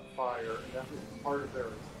naturally on fire and that was part of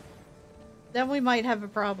theirs? Then we might have a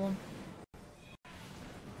problem.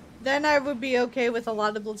 Then I would be okay with a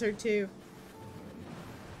lot of Blizzard too.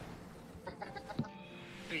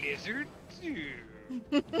 Blizzard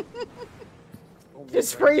 2.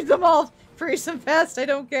 Just freeze them all. Freeze them fast. I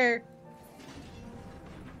don't care.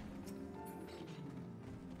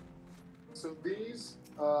 So these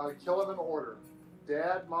kill them in order: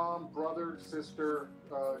 dad, mom, brother, sister,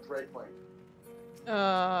 Drakeling.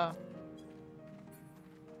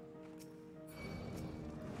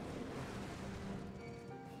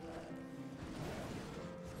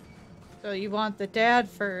 So you want the dad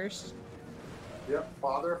first. Yep,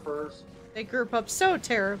 father first. They group up so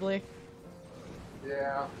terribly.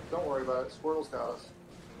 Yeah, don't worry about it. Squirrel's got us.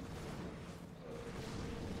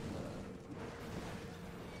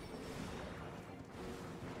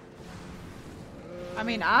 I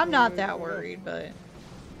mean, I'm not that worried, but...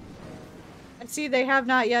 I see they have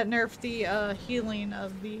not yet nerfed the healing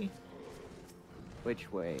of the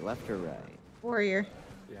Which way, left or right? warrior.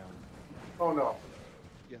 Yeah. Oh no.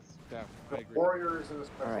 Yes, down. I The agree. warrior is in a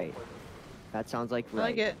special Alright. place. That sounds like I right.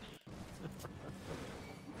 like it.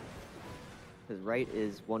 Because right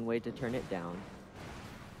is one way to turn it down.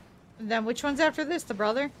 And then which one's after this? The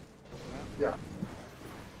brother? Yeah.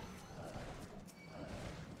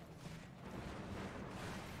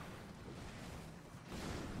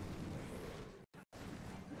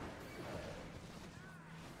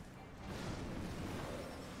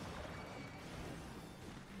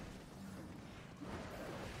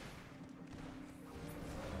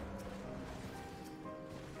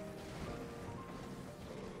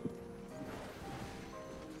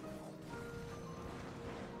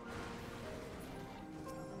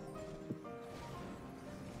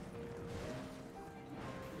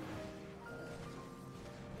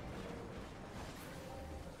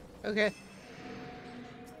 Okay.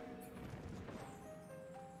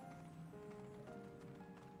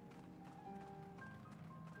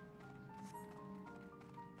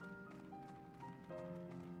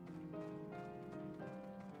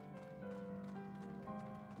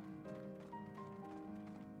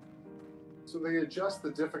 So they adjust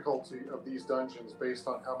the difficulty of these dungeons based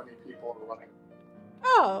on how many people are running.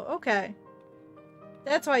 Oh, okay.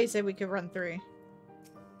 That's why you said we could run 3.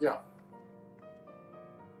 Yeah.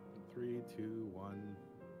 3, 2, 1.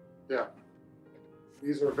 Yeah.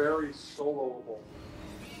 These are very soloable.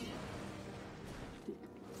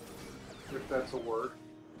 If that's a word.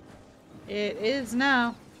 It is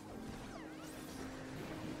now.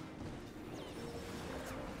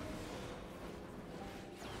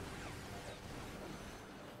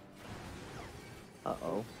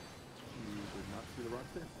 Uh-oh. You did not see the rocks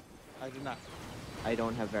there? I did not. I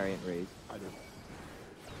don't have variant raise. I did.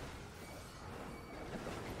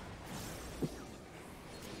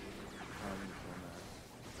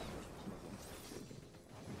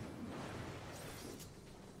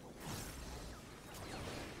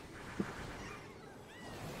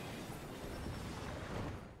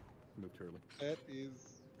 Moved too early. That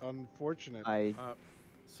is unfortunate.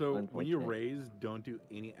 So when you Unfortunate. raise, don't do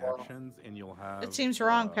any actions, and you'll have. It seems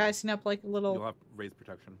wrong passing up like a You'll little. have raise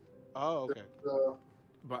protection. Oh, okay.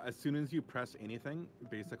 But as soon as you press anything,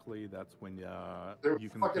 basically that's when They're you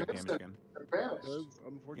can fucking take damage instant. again. Vanished. That is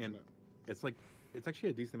unfortunate. It's like it's actually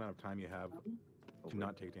a decent amount of time you have to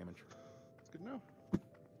not take damage. It's good to know.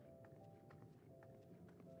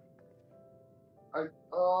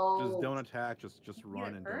 Just don't attack. Just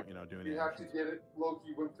run and hurt? don't do any You have to actions. get it.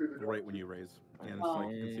 Loki went through the door. Right when you raise, and it's Oh.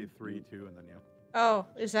 like you can see 3, 2, and then Oh,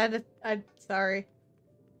 is that a? I'm sorry.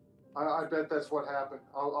 I bet that's what happened.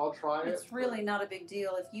 I'll try it. It's really not a big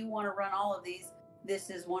deal. If you want to run all of these, this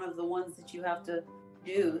is one of the ones that you have to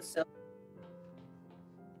do. So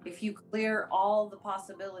if you clear all the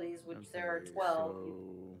possibilities, which there are 12,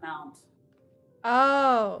 you mount.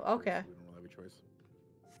 Oh, okay. We don't really have a choice.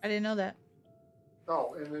 I didn't know that.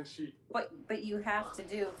 Oh, and then she. But you have to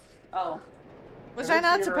do. Oh, Was And I then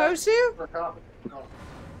not she supposed interacts to? with her copy. No.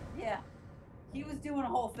 yeah. He was doing a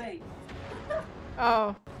whole thing.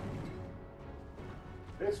 Oh.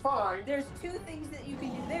 It's fine. There's 2 things that you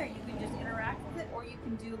can do there. You can just interact with it, or you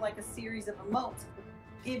can do like a series of emotes,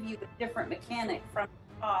 give you a different mechanic from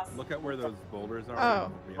the boss. Look at where those boulders are. Oh.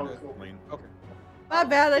 and be on the lane. Okay. My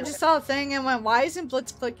bad. I just saw a thing and went, why isn't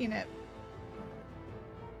Blitz clicking it?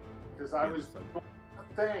 Because I was doing the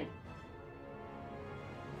thing.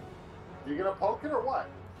 You gonna poke it or what?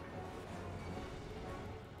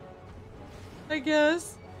 I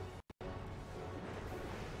guess.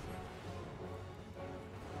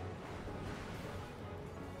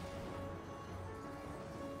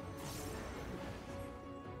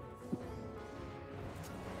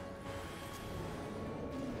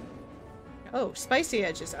 Oh, spicy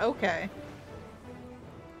edges. Okay.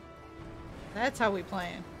 That's how we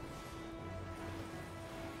playing.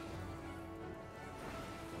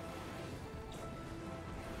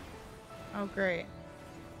 Oh, great.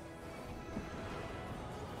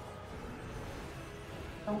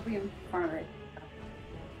 Don't be in front of it.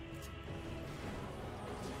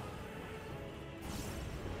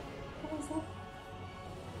 What was that?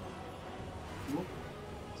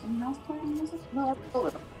 Someone else playing music? No, I feel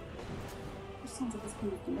it. It sounds like it's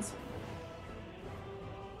coming from this way.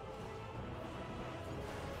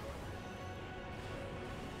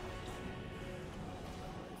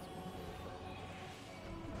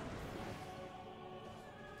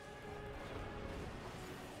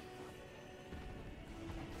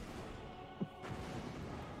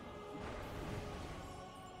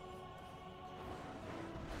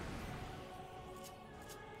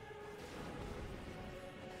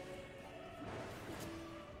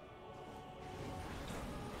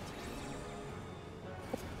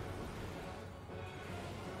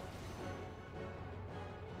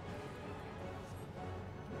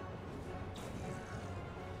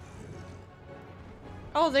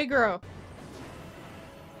 Oh, they grow.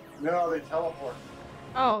 No, they teleport.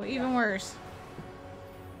 Oh, even worse.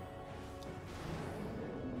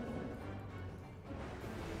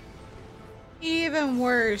 Even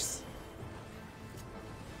worse.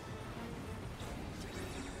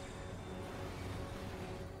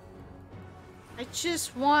 I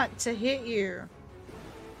just want to hit you.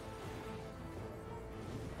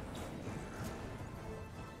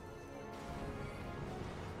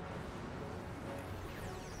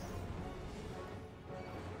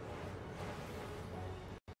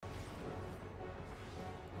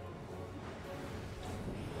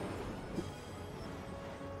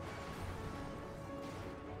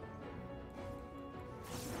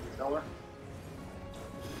 Tell her.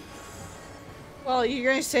 Well,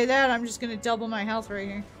 you're gonna say that, I'm just gonna double my health right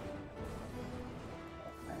here.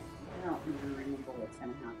 I don't even remember what's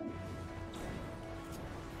gonna happen.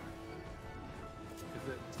 Is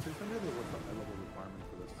it 600 or what's the high level requirement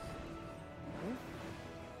for this?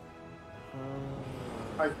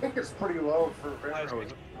 I think it's pretty low for Five, Varian.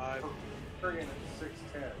 six, five. Varian at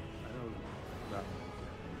 610. I know that.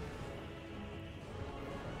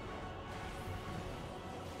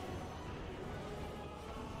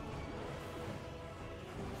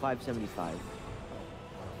 575.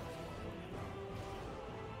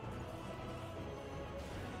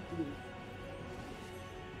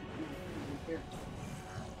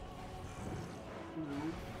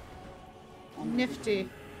 Nifty.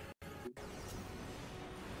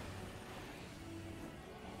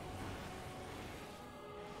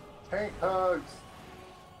 Tank hugs.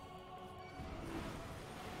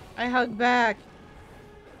 I hug back.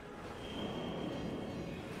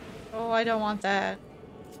 Oh, I don't want that.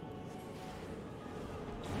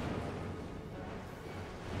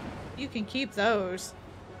 You can keep those.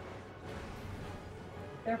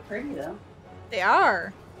 They're pretty though. They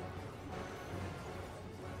are.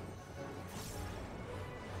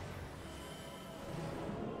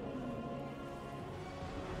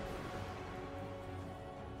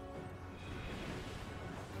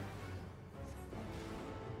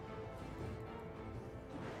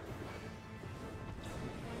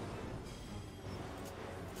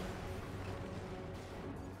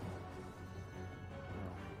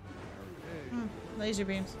 Laser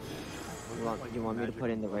beams. You want me to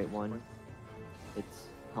put in the right one? It's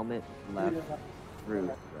helmet left, fruit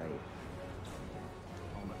right.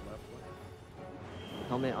 Helmet left, what?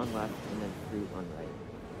 Helmet on left and then fruit on right.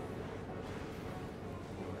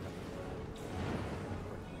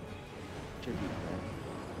 Should be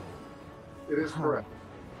correct. It is correct.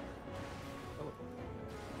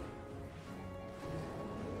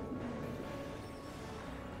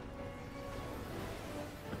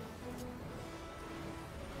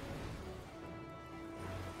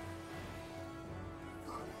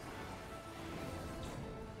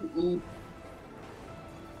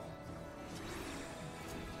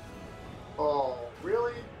 Oh,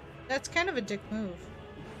 really? That's kind of a dick move.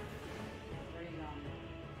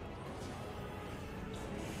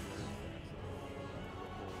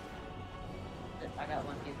 I got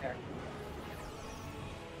one too there.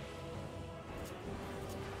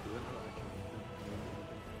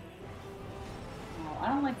 Oh, I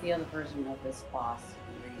don't like the other version of this boss.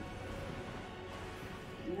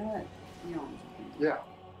 You know what? You know. Yeah.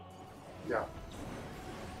 Yeah.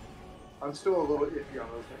 I'm still a little iffy on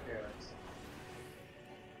those mechanics.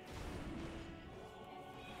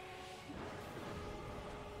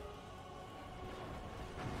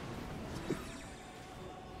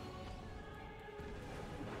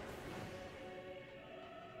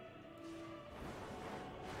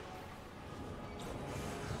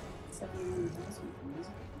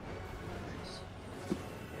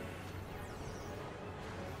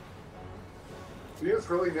 You know what's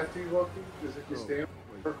really nifty, Loki, is if you stay in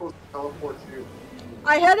circles, it teleports you.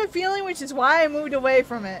 I had a feeling, which is why I moved away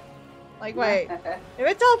from it. Like, wait, if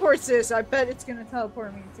it teleports this, I bet it's gonna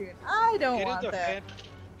teleport me too. I don't want that.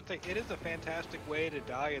 It is a fantastic way to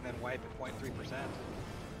die and then wipe at 0.3%.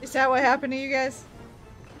 Is that what happened to you guys?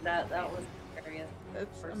 That was hilarious.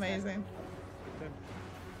 That's amazing.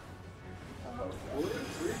 More than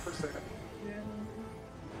 3%. Yeah.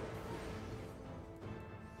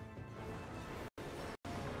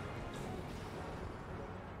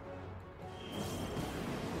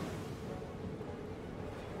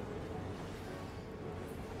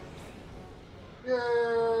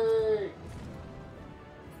 Yay!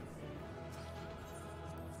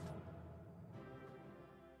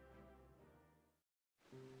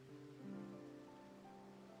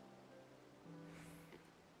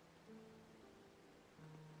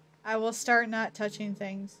 I will start not touching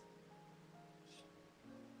things.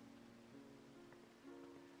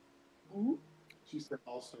 She said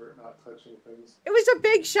I'll start not touching things. It was a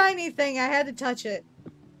big shiny thing. I had to touch it.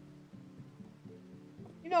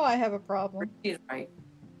 You know I have a problem. She's right.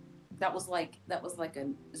 That was like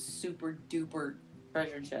a super duper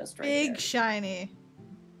treasure chest right Big there. shiny.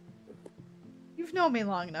 You've known me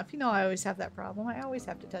long enough. You know I always have that problem. I always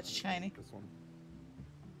have to touch shiny. This one.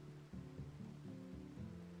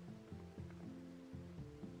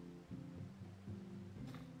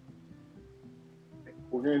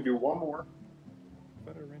 We're gonna do one more.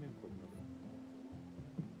 Better raining quick enough.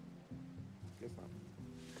 Guess not.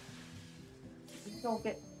 Just don't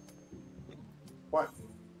get. What?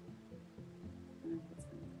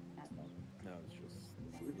 No, it's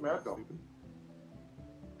just. Mad Dog.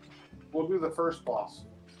 We'll do the first boss,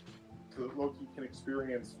 so that Loki can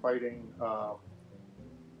experience fighting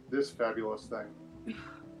this fabulous thing.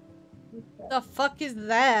 The fuck is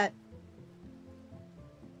that?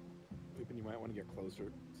 Lupin, you might want to get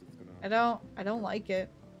closer. It's gonna... I don't like it.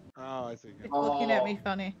 Oh, I see. It's looking at me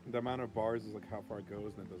funny. The amount of bars is like how far it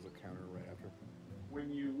goes, and it does a counter right after.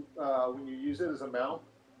 When you use it as a mount,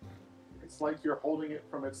 it's like you're holding it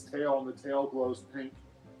from its tail, and the tail glows pink.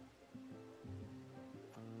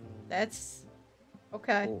 That's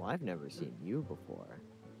okay. Oh, I've never seen you before.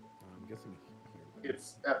 I'm guessing here.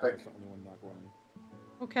 It's epic. There's only one knock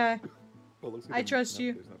on. Okay. Well, it looks like I trust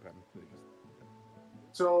you. There's no pattern. They just...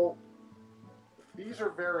 So these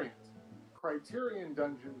are variant. Criterion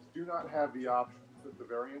dungeons do not have the options that the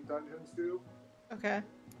variant dungeons do. Okay.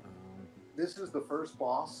 This is the first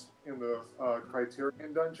boss in the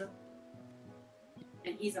Criterion dungeon.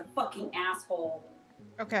 And he's a fucking asshole.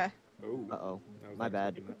 Okay. Oh. Uh-oh. That was My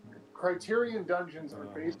bad. unexpected. Criterion dungeons are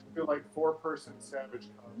basically like 4-person Savage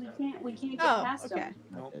content. We can't get Oh, past okay. him.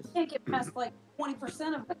 Nope. We can't get past like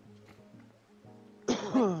 20% of it.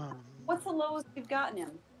 What's the lowest we've gotten him?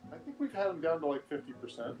 I think we've had them down to like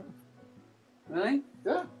 50%. Really?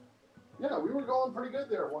 Yeah. Yeah, we were going pretty good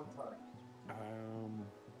there one time.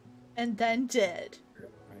 And then dead.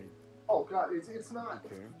 Right. Oh god, it's not.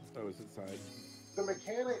 Okay. Oh, is it side? The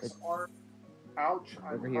mechanics aren't ouch,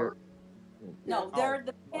 I'm Over here. hurt. No,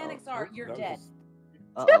 the mechanics are you're That was dead. just-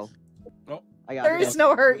 Uh-oh. Oh. I got There it. is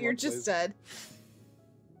no hurt, Good you're luck, just Blaze. dead.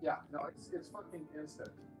 Yeah, no, it's fucking instant.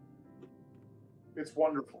 It's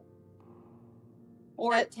wonderful.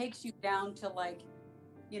 Or That- it takes you down to like,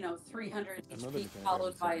 300 Another HP defense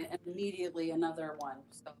followed by item. immediately another one.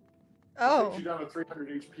 So It Oh. takes you down to 300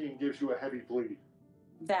 HP and gives you a heavy bleed.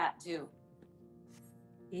 that too.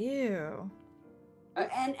 Ew.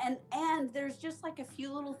 And there's just like a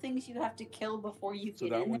few little things you have to kill before you So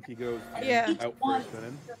get that in one there. he goes And Yeah. each out one first, then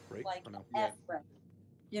in, is right? like Or no? an F rank.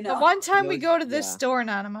 The one time we Those- go to this yeah. store,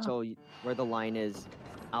 Nanima. So where the line is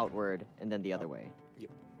outward and then the other way.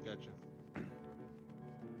 Gotcha.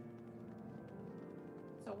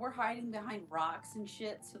 So we're hiding behind rocks and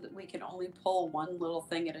shit so that we can only pull one little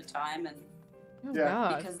thing at a time, and Oh Yeah.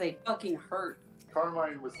 god. because they fucking hurt.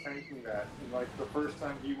 Carmine was tanking that, and like the first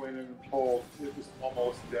time he went in and pulled, it was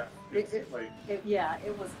almost death. Instantly. It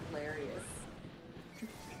was hilarious.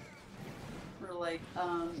 We're like,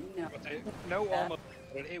 no. No, almost,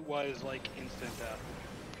 but it was like instant death.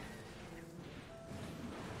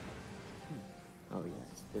 Oh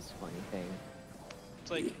yes, this funny thing.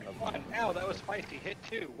 It's like, wow, that was spicy. Hit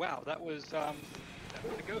 2. Wow, that was a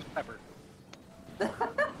ghost pepper.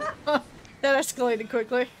 That escalated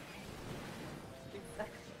quickly.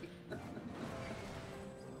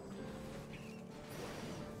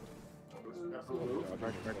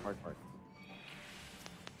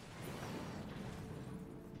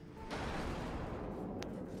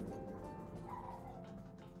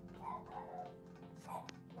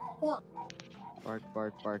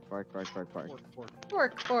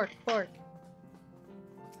 Bark. Bark. Pork.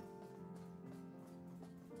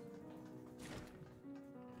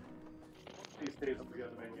 These days I'm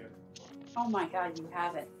together, man. Oh my god, you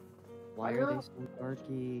have it. Why are they so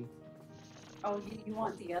darky? Oh, you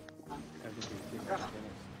want the other one. Everything's Yeah.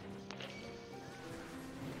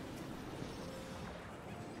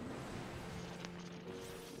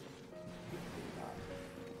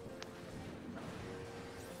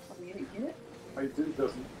 Oh, you didn't get it? I did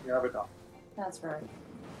doesn't have it now. That's right.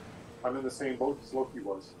 I'm in the same boat as Loki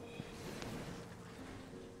was.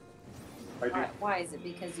 I do. Why is it?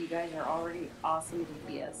 Because you guys are already awesome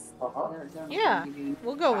DPS. Uh-huh. They're Yeah. give you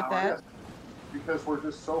We'll go with power. that. Yes. Because we're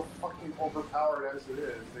just so fucking overpowered as it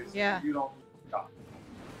is. They say Yeah. you don't. Yeah.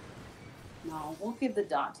 No, we'll give the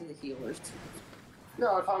dot to the healers.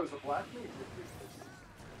 Yeah, if I was a black mage, it'd be-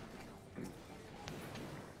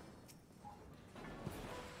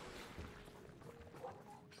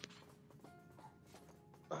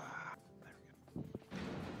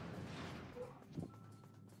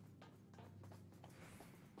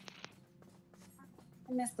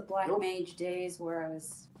 I miss the black Nope. mage days where I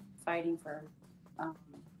was fighting for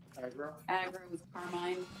aggro. aggro with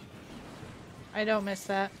Carmine. I don't miss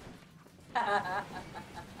that.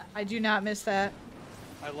 I do not miss that.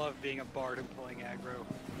 I love being a bard and pulling aggro.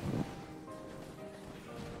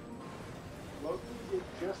 Loki, it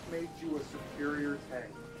just made you a superior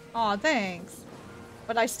tank. Aw, thanks.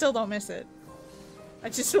 But I still don't miss it. I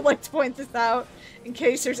just would like to point this out in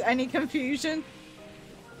case there's any confusion.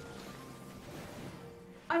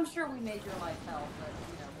 I'm sure we made your life hell, but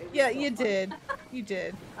it was Yeah, still you fun. did. You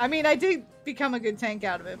did. I mean, I did become a good tank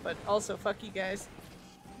out of it, but also fuck you guys.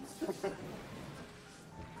 So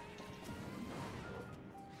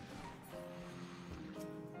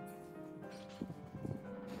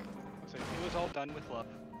it was all done with love.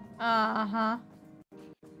 Uh-huh.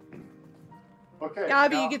 Okay.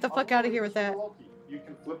 Gabby, now, you get the fuck out of here with that. You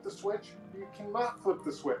can flip the switch. You cannot flip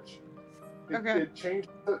the switch. Okay. It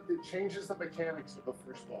changes the mechanics of the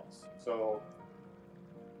first boss. So.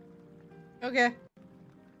 Okay.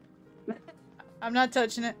 I'm not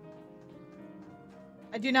touching it.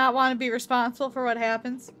 I do not want to be responsible for what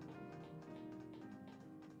happens.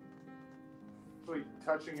 Actually,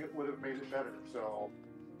 touching it would have made it better. So.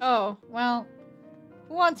 Oh, well.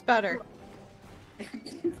 Who wants better?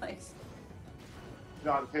 Nice.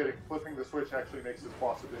 No, I'm kidding. Flipping the switch actually makes this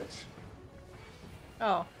boss a bitch.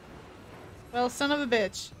 Oh. Well, son of a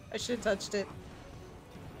bitch. I should have touched it.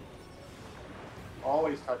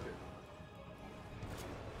 Always touch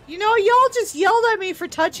it. You know, y'all just yelled at me for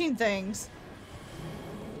touching things.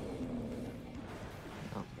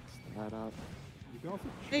 I'll fix that up. You can also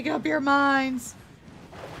Make up your minds.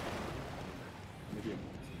 maybe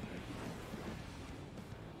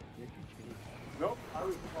you can change. Nope, I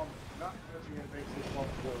was not touching it makes this boss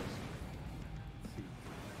worse. Let's see.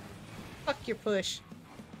 Fuck your push.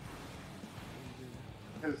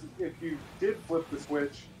 Because if you did flip the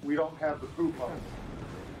switch, we don't have the poop on it.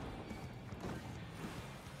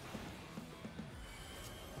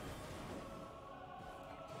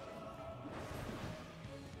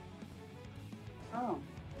 Oh.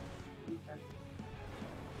 Okay.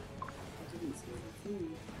 I didn't see the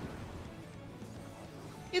thing.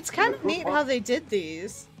 It's kind of neat how they did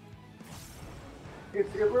these. It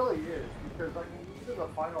really is, because I mean, even the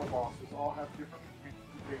final bosses all have different mechanics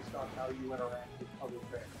based on how you interact with other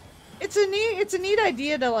things. It's a neat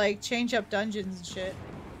idea to like change up dungeons and shit.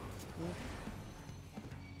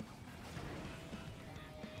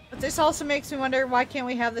 But this also makes me wonder, why can't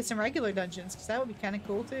we have this in regular dungeons? Because that would be kind of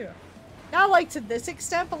cool too. Not like to this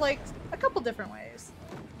extent, but like a couple different ways.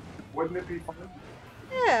 Wouldn't it be fun?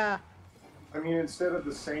 Yeah. I mean, instead of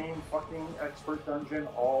the same fucking expert dungeon,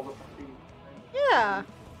 all the fucking... Yeah.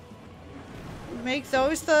 Make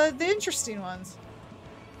those the interesting ones.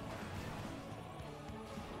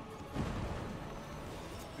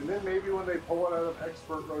 And then maybe when they pull it out of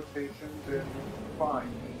expert rotation, then fine.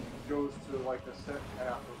 It goes to like a set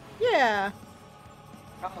path. Yeah.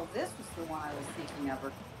 Oh, this was the one I was thinking of.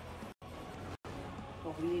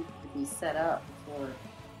 Well, we need to be set up before.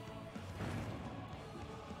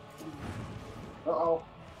 Uh-oh.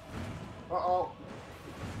 Uh-oh.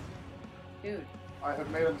 Dude, I have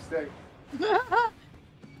made a mistake. you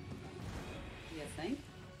think?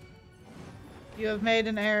 You have made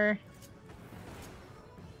an error.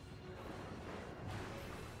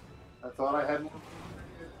 I thought I had more.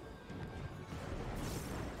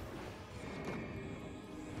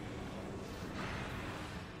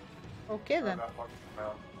 Okay I'm then. not fucking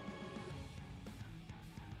around.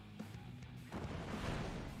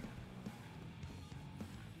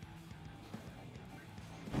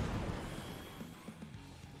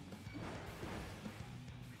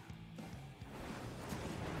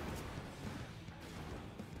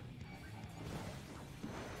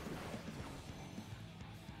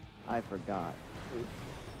 I forgot.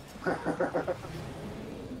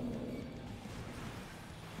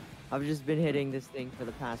 I've just been hitting this thing for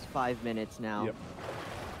the past 5 minutes now. Yep.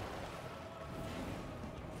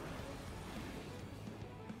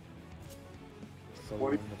 So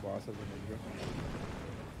What- the boss of the ninja.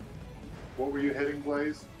 What were you hitting,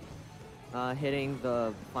 Blaze? Hitting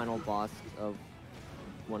the final boss of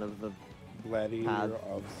one of the Gladiator Pad.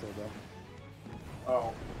 of Soda.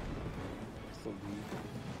 Oh. So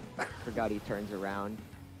forgot he turns around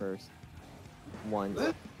first once.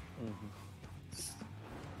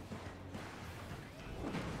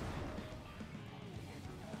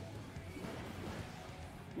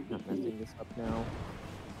 Not messing this up now.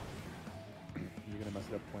 you're gonna mess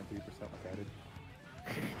it up 0.3% like I did.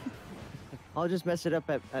 I'll just mess it up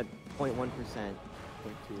at 0.1%. 0.2 or 0.1,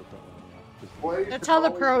 yeah. Just Blaze That's is how the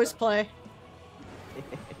always- pros play.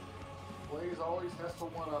 Blaze always has to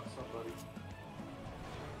one-up somebody.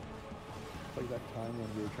 It's like that time when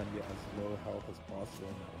we were trying to get as low health as possible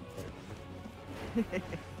in that one fight.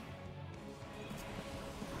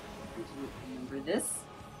 Did you remember this?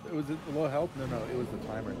 It was it low health? No, it was the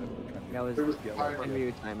timer that we were trying to That was It was get timer. low.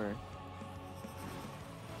 Enryu timer.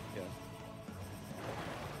 Yeah.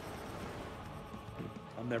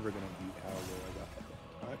 I'm never gonna beat how low I got that.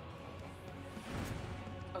 Alright.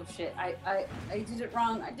 Oh shit! I did it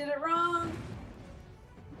wrong. I did it wrong.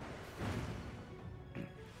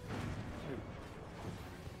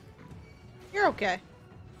 You're okay.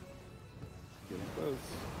 Getting close.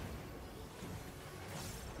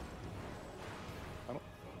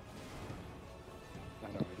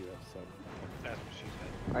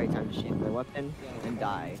 shake their weapon, and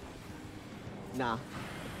die. Nah,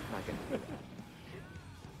 not good.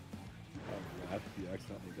 I'm glad you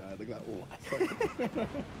accidentally died like that last second.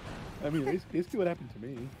 I mean, basically what happened to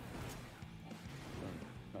me.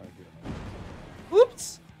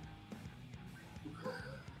 Oops.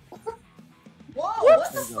 Whoa! Whoops.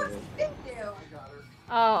 What the fuck did you do? I got her.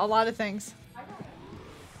 A lot of things.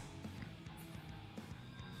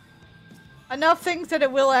 Enough things that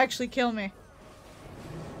it will actually kill me.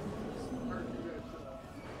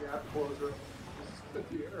 Gap closer. This is gonna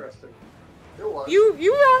be interesting. It was. You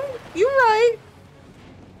right. You right.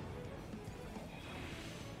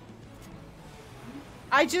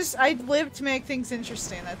 I live to make things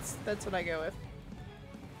interesting. That's what I go with.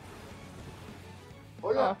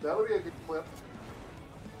 Oh yeah, Oh. that'll be a good clip.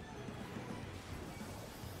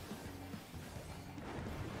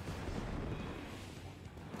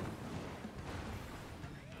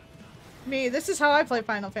 Me, this is how I play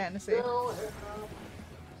Final Fantasy. Go ahead.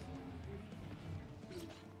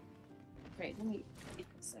 Great, let me get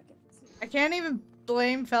a second. I can't even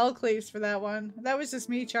blame Felclease for that one. That was just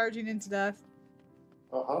me charging into death.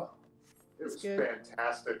 Uh-huh. It It's was good.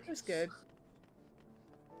 fantastic. It was good.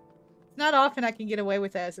 Not often I can get away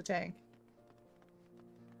with that as a tank.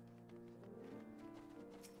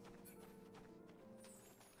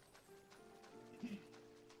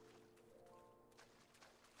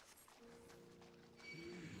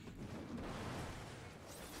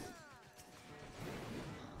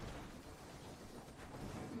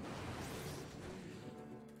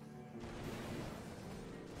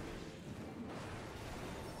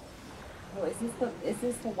 Oh, is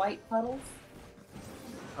this the white puddles?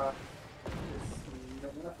 It's not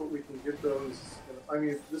enough, but we can get those. I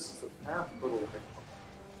mean, this is the path for the way.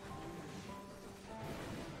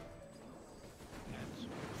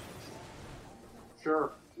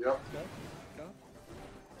 Sure. Yep.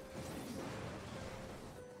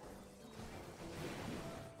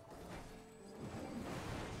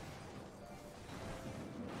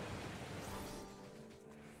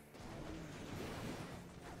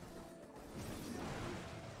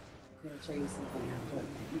 I'm gonna show you something after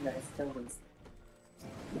you guys kill these.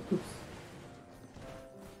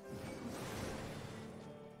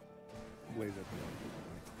 Blaze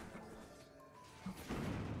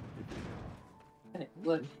it.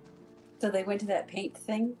 Look. So they went to that paint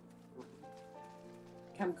thing.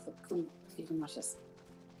 Come, you can watch this.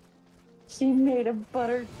 She made a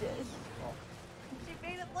butter dish. She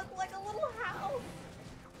made it look like a little house.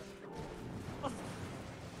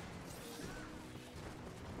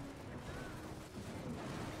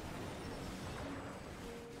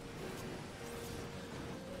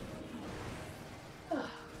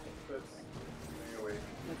 Anyway.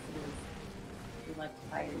 You like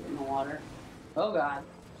fire in the water. Oh god.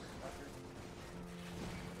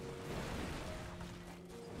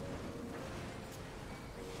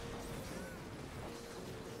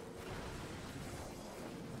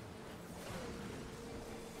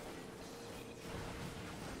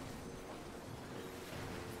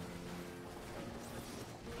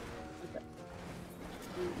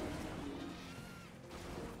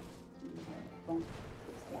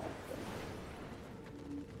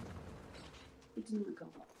 It didn't go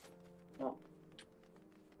up. Oh.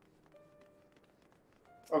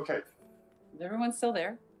 Okay. Is everyone still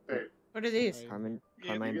there? Hey, What are these? Carmine you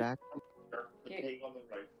get back. there, the Okay. cave on the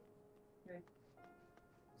right.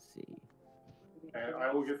 Let's see. And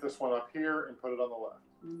I will get this one up here and put it on the left.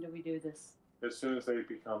 When do we do this? As soon as they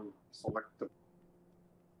become selectable.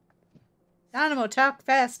 Dynamo, talk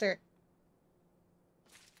faster.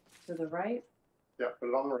 To the right? Yeah, put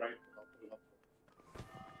it on the right. I'll put it on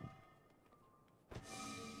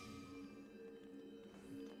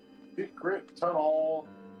the left. Secret tunnel.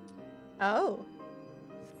 Oh.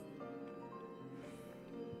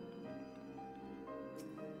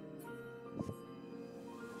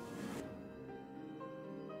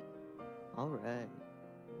 All right.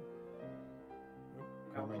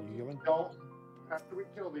 Carmine, you healing? Don't, after we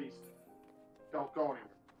kill these, don't go anywhere.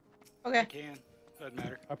 I Okay. can. Doesn't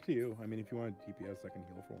matter. Up to you. I mean, if you want DPS, I can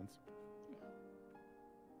heal for once.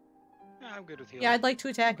 No, I'm good with healing. Yeah, I'd like to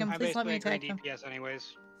attack him. I'm Please let me basically a attack green him. DPS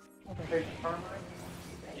anyways. Hey, Carmine,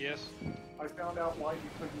 Yes. I found out why you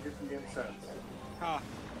couldn't get the incense. Huh.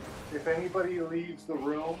 If anybody leaves the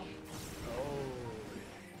room,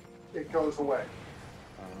 it goes away.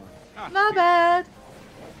 My bad.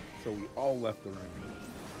 So we all left the room.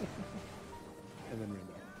 And then ran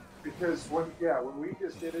back. Because when we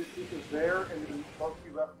just did it, it was there, and then Bucky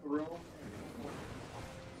left the room.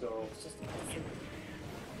 So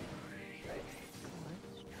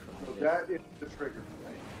that is the trigger.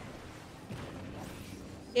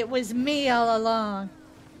 It was me all along.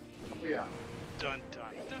 Yeah. Dun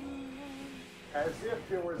dun dun. As if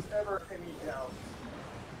there was ever any doubt.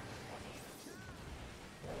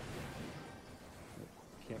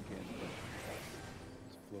 Can't get it.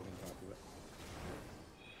 Just float on top of it.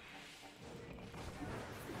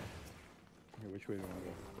 Here, which way do you want to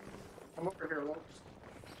go? I'm over here, look.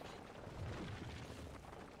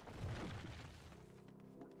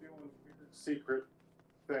 We're doing a weird secret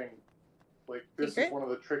thing. Like, this Secret? is one of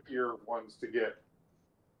the trickier ones to get.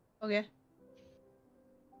 Okay.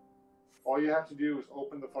 All you have to do is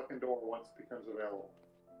open the fucking door once it becomes available.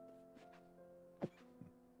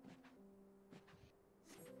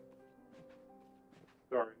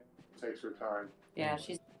 Sorry, it takes her time. Yeah,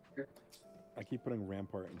 she's. I keep putting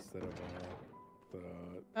Rampart instead of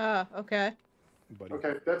the Okay. buddy.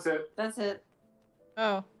 Okay, that's it. That's it.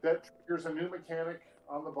 Oh. That triggers a new mechanic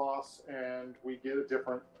on the boss, and we get a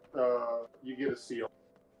different, you get a seal.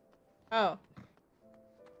 Oh.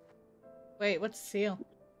 Wait, what's the seal?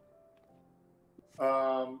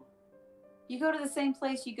 You go to the same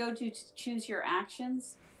place you go to choose your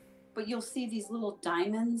actions, but you'll see these little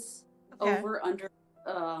diamonds Okay. over under,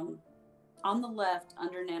 on the left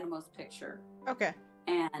under Nanamo's picture. Okay.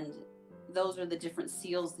 And those are the different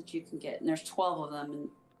seals that you can get. And there's 12 of them. And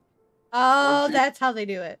Oh, that's how they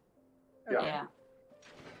do it. Yeah. yeah.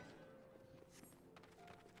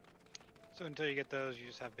 So until you get those, you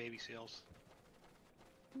just have baby seals.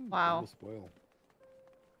 Wow. Double spoil.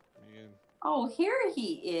 Man, Oh, here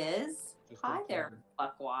he is. just Hi don't there,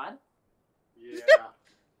 fall. fuckwad. Yeah.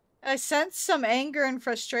 I sense some anger and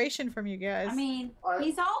frustration from you guys. I mean, I-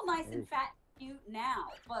 he's all nice and Oof. fat and cute now,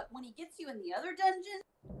 but when he gets you in the other dungeon,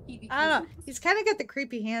 he becomes. I don't know. He's kind of got the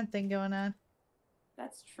creepy hand thing going on.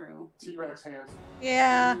 That's true. T-Rex hands.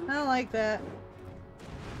 Yeah, I don't like that.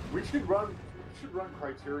 We should run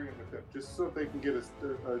Criterion with them, just so they can get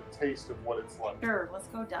a taste of what it's like. Sure, let's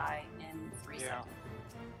go die in 3 Yeah. seconds.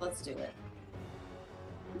 Let's do it.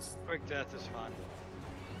 Quick death is fun.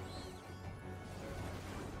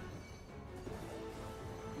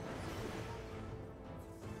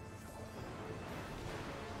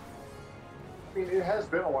 I mean, it has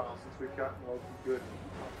been a while since we've gotten Loki good.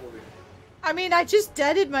 Hopefully. I mean, I just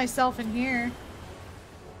deaded myself in here.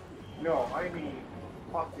 No, I mean,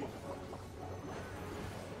 fucking.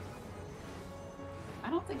 I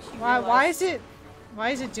don't think she. Why realized- why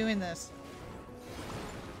is it doing this?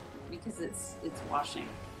 Because it's washing.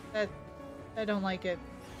 I don't like it.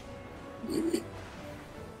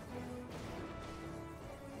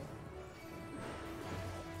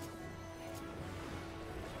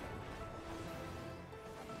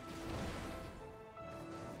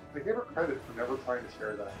 I give her credit for never trying to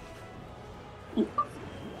share that.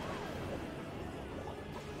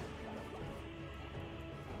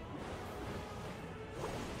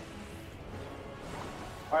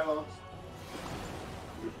 Hi, loves.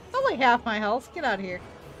 It's only half my health. Get out of here.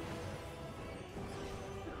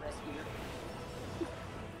 Rescue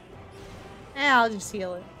her. I'll just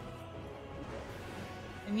heal it.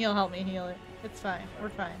 And you'll help me heal it. It's fine. We're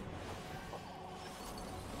fine.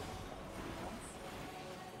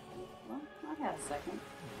 Well, I've had a second.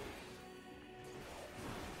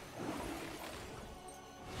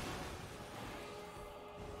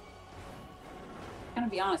 I'm gonna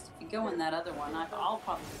be honest, if you go in that other one, I'll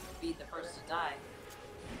probably be the first to die.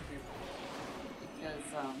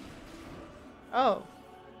 Because, Oh.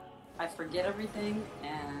 I forget everything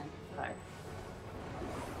and I.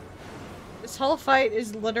 This whole fight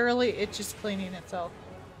is literally it just cleaning itself.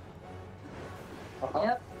 Uh-huh.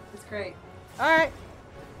 Yep, it's great. Alright.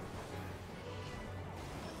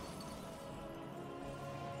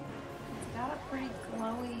 It's got a pretty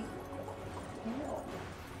glowy tail.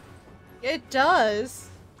 It does.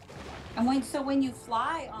 And when you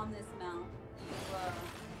fly on this mount,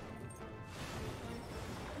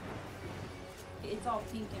 it's all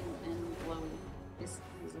pink and glowy. This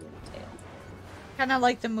little tail. Kind of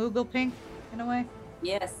like the Moogle pink, in a way.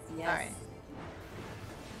 Yes, yes. All right.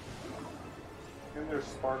 And there's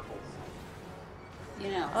sparkles. You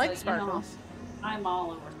know, I like so, you know, sparkles. I'm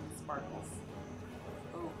all over the sparkles.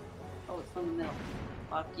 Oh, it's from the middle.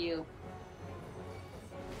 Fuck you.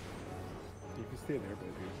 You can stay there, but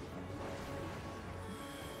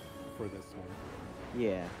for this one.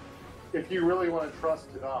 Yeah. If you really want to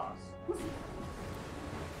trust Tadas.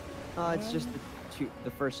 It's just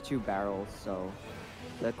the first two barrels, so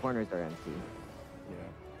the corners are empty. Yeah.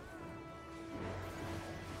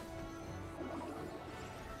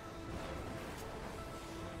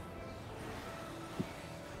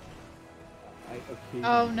 I occasionally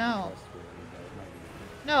Oh, no. trust her, but not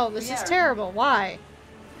usually. No, this is Yeah. terrible. Why?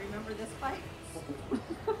 Remember this fight?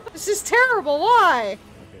 This is terrible. Why?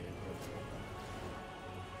 Okay.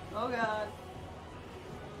 Oh god.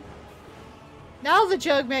 Now the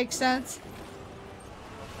jug makes sense.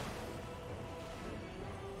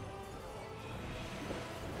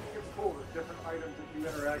 It's cool. The different items that you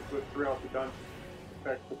interact with throughout the dungeon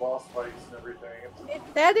affect the boss fights and everything.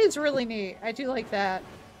 That is really neat. I do like that.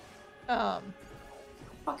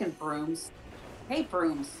 Fucking brooms. Hate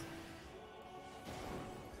brooms.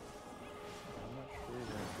 I'm not sure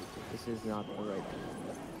where This is not the right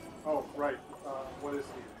one. Oh, right. What is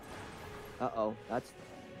he? Uh-oh, that's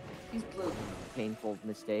He's blue. a painful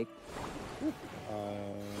mistake.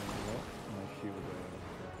 well, my shield.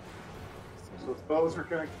 So the bows are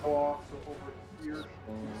going to go off. So over here.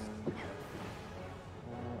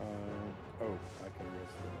 Oh, I can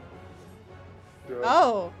rest it. Good.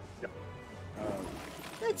 Oh, Um,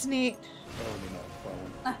 that's neat. oh, no,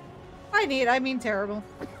 that one. By neat, I mean terrible.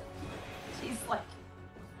 She's like,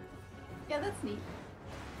 yeah, that's neat.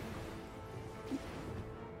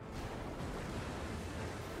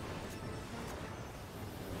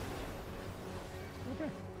 Okay.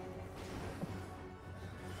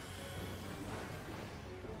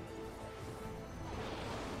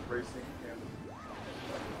 Racing and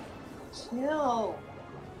Chill.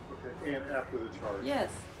 okay, and after the charge. Yes.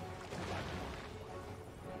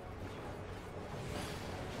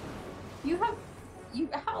 You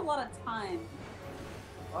have a lot of time.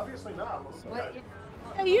 Obviously not. What?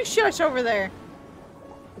 Hey, you shush over there.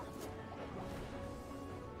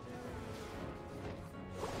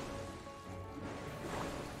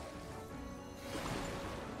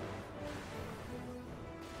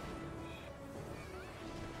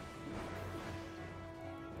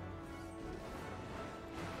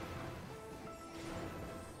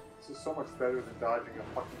 This is so much better than dodging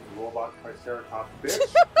a fucking robot triceratops, bitch.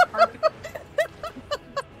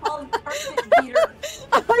 Call him carpet beater.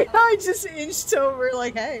 I just inched over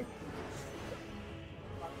like, hey.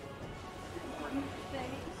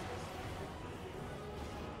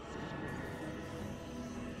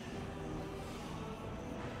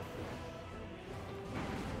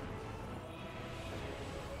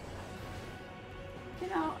 You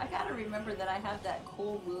know, I gotta remember that I have that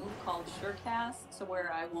cool move called Surecast, so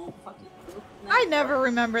where I won't fucking poop. I never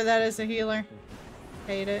remember that as a healer.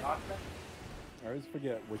 Hate it. I always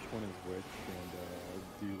forget which one is which,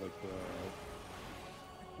 and do like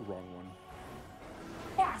the wrong one.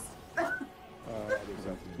 Yes. There's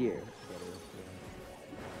something Here. better.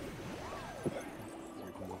 Yeah. So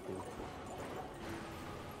we can go through.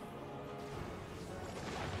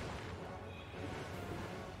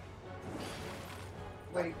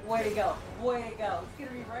 Way to go. Way to go. It's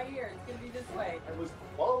gonna be right here. It's gonna be this way. I was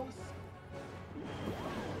close.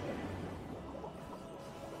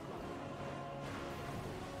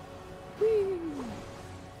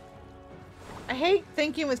 I hate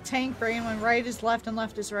thinking with tank brain when right is left and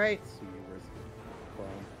left is right. Let's see, where's the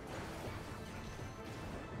bomb?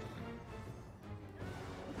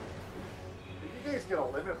 You guys get a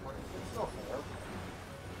limit for it. It's so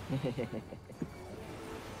fair.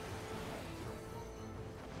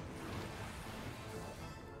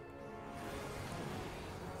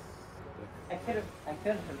 I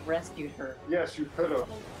could have rescued her. Yes, you could have.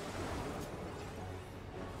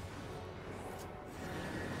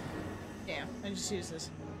 Damn, I just used this.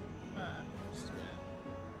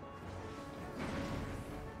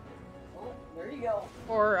 Oh, there you go.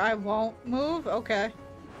 Or I won't move? Okay.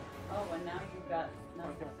 Oh, and now you've got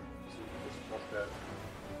nothing.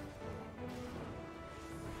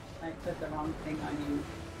 I put the wrong thing on you.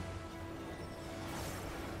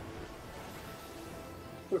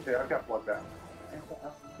 Okay, I've got blood back. I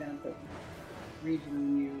was gonna put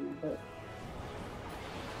region you, but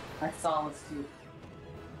I solaced you.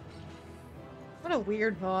 What a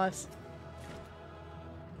weird boss.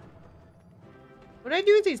 What do I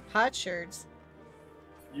do with these pot shirts?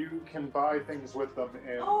 You can buy things with them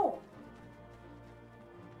and Oh!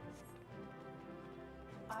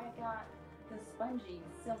 I got the spongy,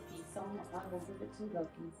 silky, so I will give it to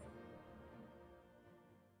Loki.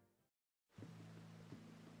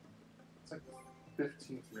 it's like the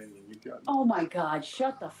 15th ring and you got Oh my god,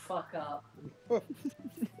 shut the fuck up.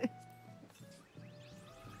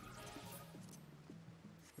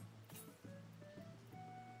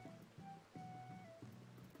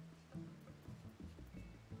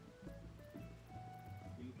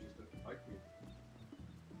 you just didn't like me.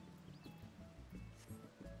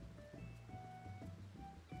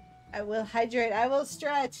 I will hydrate. I will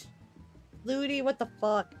stretch. Ludi, what the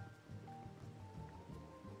fuck?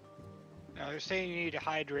 Now they're saying you need to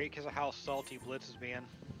hydrate because of how salty Blitz is being.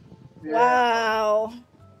 Yeah. Wow.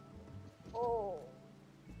 Oh.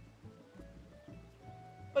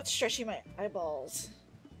 What's stretching my eyeballs?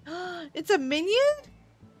 It's a minion?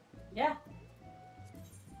 Yeah.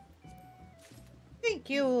 Thank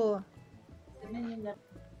you. The minion that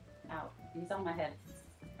out. He's on my head.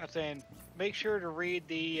 I'm saying, make sure to read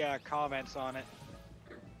the comments on it.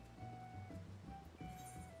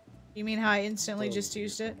 You mean how I instantly just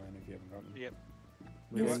used it? Yep.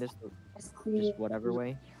 We're doing this just whatever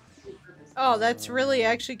way. Oh, that's really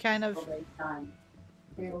actually kind of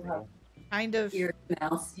Ear,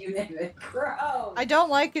 mouse, you name it. Gross. I don't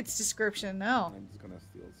like its description, no. I'm just gonna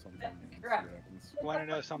steal something and see Crap. what happens. Want to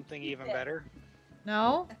know something even better?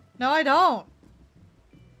 No? No, I don't.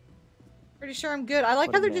 Pretty sure I'm good. I like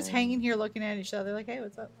Put how they're 'em just in. hanging here looking at each other like, hey,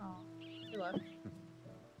 what's up? Oh, they left.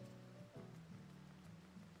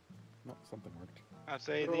 No, something worked. I'd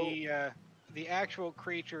say the actual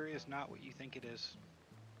creature is not what you think it is.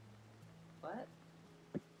 What?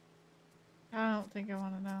 I don't think I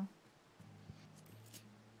want to know.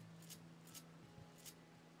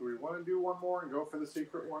 Do we want to do one more and go for the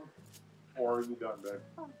secret one? Or are you done, babe?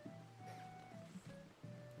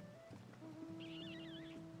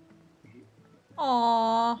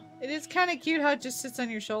 Aww. It is kind of cute how it just sits on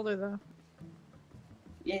your shoulder, though.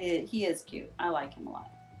 Yeah, he is cute. I like him a lot.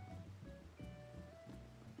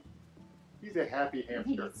 He's a happy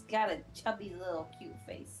hamster. He's got a chubby little cute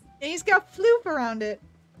face. And he's got floop around it.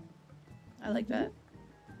 I like that.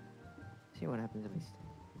 See what happens if I stay.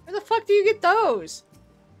 Where the fuck do you get those?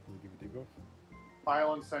 Does it give a debuff?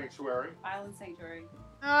 Island Sanctuary. Island Sanctuary.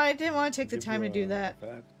 Oh, I didn't want to take the Gives time you to do a that.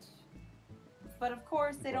 effect. But of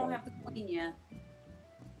course, they don't have the queen yet.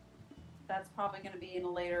 That's probably going to be in a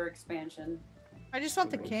later expansion. I just want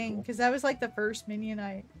the king, because that was like the first minion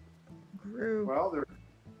I grew. Well, they're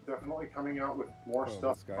definitely coming out with more Oh,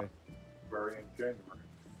 stuff this guy. February and January.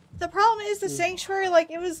 The problem is the sanctuary,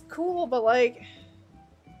 like, it was cool, but like...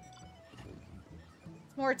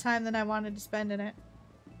 It's more time than I wanted to spend in it.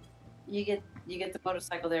 You get the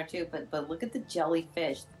motorcycle there too, but look at the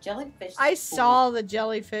jellyfish. The jellyfish. I is cool. saw the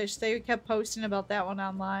jellyfish. They kept posting about that one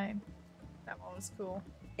online. That one was cool.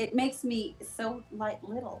 It makes me so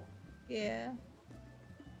little. Yeah.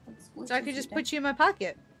 Like So I could just put you in my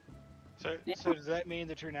pocket. So, Yeah. so does that mean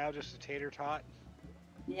that you're now just a tater tot?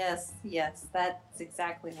 Yes, that's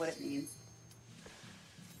exactly what it means.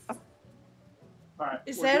 All right,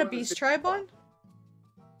 Is we're that a doing the Beast secret Tribe one?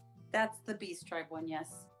 That's the Beast Tribe one, yes.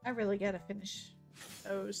 I really gotta finish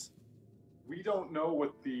those. We don't know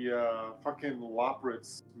what the fucking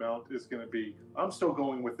Lopritz mount is going to be. I'm still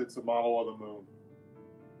going with it's a model of the moon.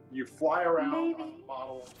 You fly around on Maybe. the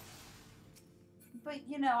model. But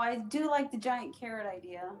you know, I do like the giant carrot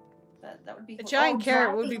idea. That would be The cool. giant Oh,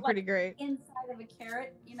 carrot would be driving, pretty great. like, inside of a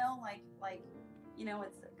carrot, you know, like you know,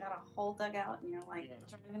 it's got a hole dug out, and you're like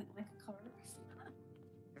driving it like a car.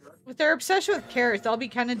 With their obsession with carrots, I'll be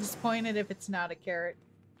kind of disappointed if it's not a carrot.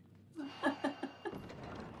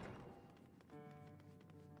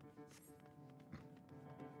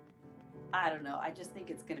 I don't know. I just think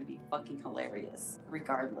it's gonna be fucking hilarious,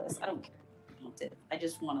 regardless. I don't care. I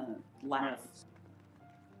just want to laugh.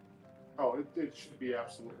 Oh, it should be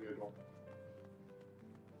absolutely adorable.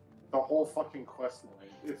 The whole fucking quest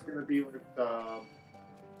line. It's going to be like the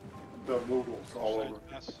Moogles all over.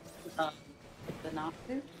 Yes. The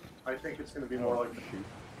Noctu? I think it's going to be more like the shoot.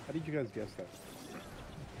 How did you guys guess that?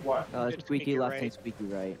 what? It's Squeaky squeaky left right. and squeaky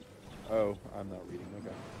right. Oh, I'm not reading.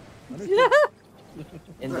 Okay.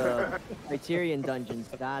 In the Criterion dungeons,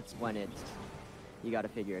 that's when it's... You gotta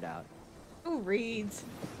figure it out. Who reads?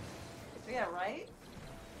 Yeah, right?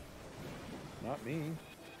 Not me.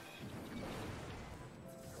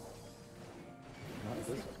 Not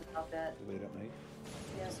this About that late at night.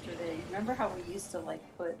 yesterday. Remember how we used to like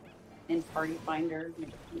put in Party Finder,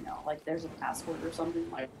 you know, like there's a password or something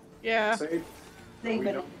like Yeah. Save. they We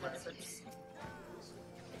but don't-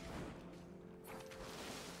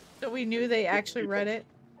 So we knew they actually read it.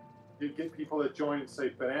 You get people that join and say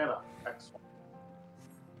banana. Excellent.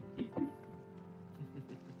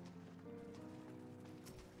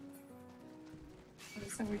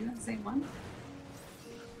 So we're doing the same one?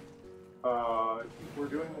 We're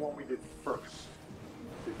doing the one we did first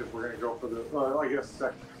because we're going to go for the. I guess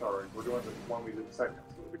second. Sorry, we're doing the one we did second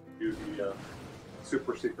so that we can do the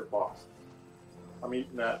super secret boss. I'm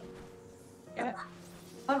eating that. Yeah.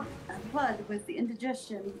 Oh, blood with the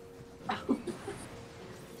indigestion.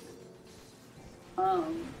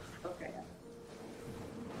 Okay.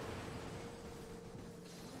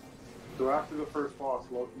 So after the first boss,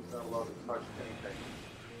 Loki's not allowed to touch anything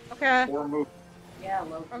Okay. or move. Yeah,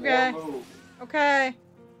 low. Okay. Or move. Okay.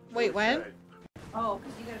 Wait, when? Okay. Oh,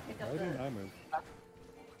 because you gotta pick up Why the didn't I move? Yeah.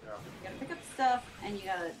 you gotta pick up stuff and you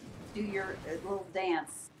gotta do your little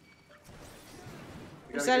dance.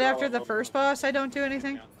 You Is gotta that get after all the of first them. boss I don't do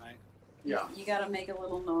anything? Yeah. You gotta make a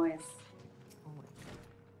little noise Oh my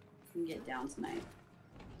and get down tonight.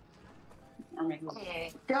 Or make a little.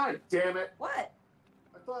 God damn it! What?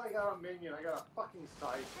 I thought I got a minion. I got a fucking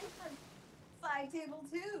side. Side table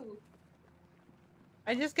too.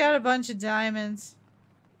 I just got a bunch of diamonds.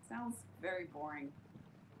 Sounds very boring.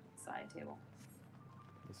 Side table.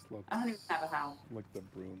 This looks I don't even have a house. like the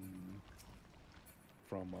broom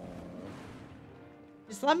from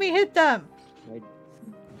Just let me hit them.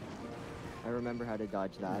 I remember how to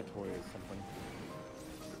dodge that. Notorious something.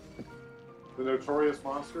 The notorious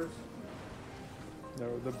monsters.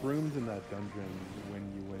 No, the brooms in that dungeon when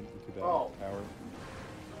you went into that Oh. tower.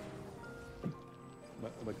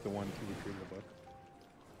 Like the one to retrieve the book.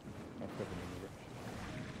 I forgot the name of it.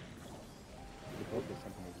 The book is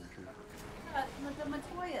something to retrieve.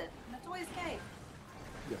 The Matoya's cave.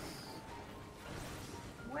 Yes.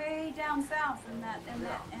 Way down south in that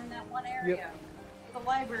one area. The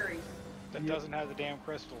library. That doesn't have the damn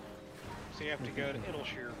crystal. So you have to go to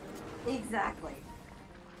Idleshire. Exactly.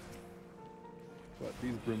 But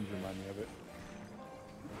these brooms remind me of it.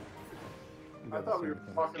 You I got the thought we same were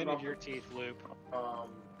thing. talking Get into about your teeth, Loop.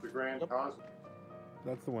 the Grand Cosmos.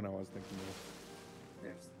 That's the one I was thinking of.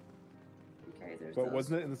 There's But those.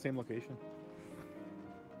 wasn't it in the same location?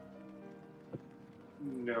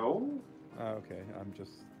 No. Okay, I'm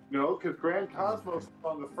just... No, because Grand Cosmos was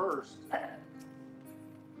on the first.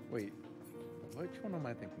 Wait, which one am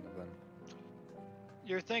I thinking of then?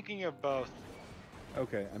 You're thinking of both.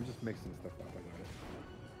 Okay, I'm just mixing stuff up.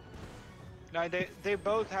 I got it. Now they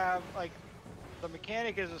both have like the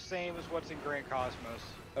mechanic is the same as what's in Grand Cosmos.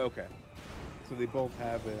 Okay, so they both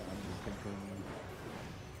have it. I'm just thinking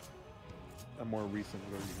a more recent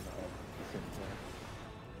version of the same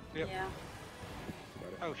thing. Yep. Yeah. That's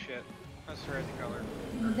about it. Oh shit. That's the red color.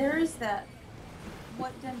 There is that.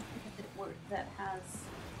 What dungeon that has?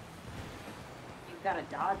 You've got to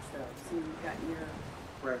dodge those. So you've got your.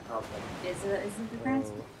 Grand Cosmos. Is it the Grand?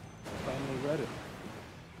 Oh, I finally read it.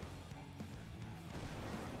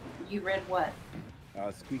 You read what?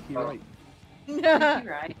 Squeaky Oh. Right. You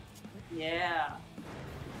right. Yeah.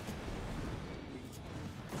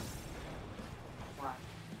 Wow.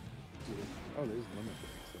 Oh, there's limit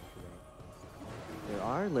breaks. I forgot. There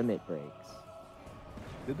are limit breaks.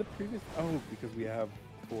 Did the previous? Oh, because we have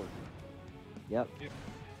 4. Yep. Yeah,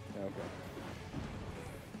 okay.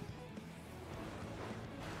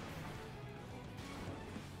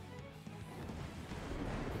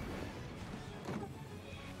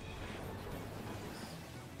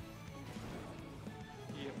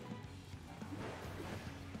 Yep.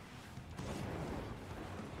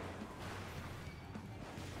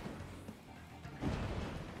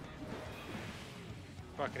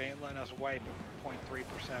 Fuck, it ain't letting us wipe at 0.3%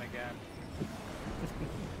 again.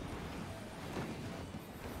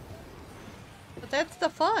 But that's the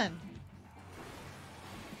fun.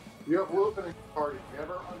 You have Loop and a party.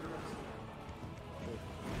 Never underestimate.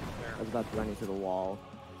 I was about to run into the wall.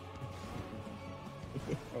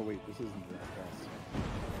 Oh wait, this isn't the last boss.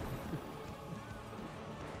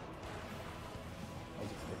 I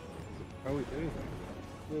was expecting it. Oh wait, there is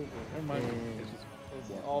actually. Never mind. Yeah. It's just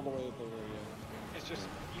It's all the way at the very end. It's just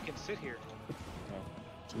you can sit here.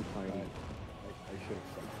 Tea party. I should have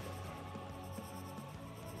said that.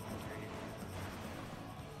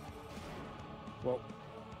 Well,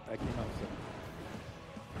 I came out sick.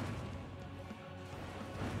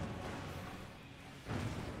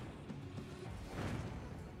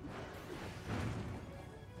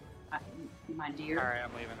 My dear. All right,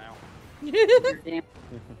 I'm leaving now. You're damn.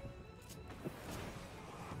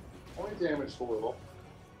 Only damaged a little.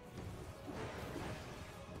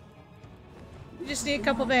 You just need a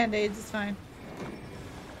couple band-aids, it's fine.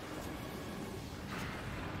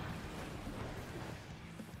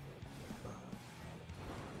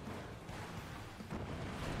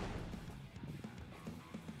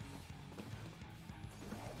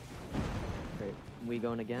 Okay, we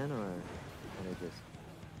going again or can I just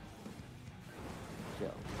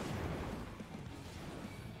chill?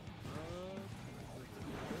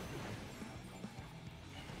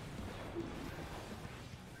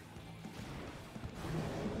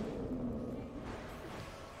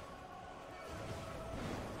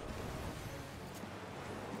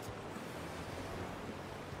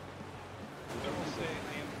 I will say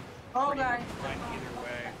I am Oh, pretty guys. fine either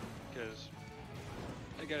way because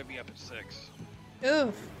I gotta be up at 6.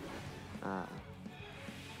 Oof. Ah,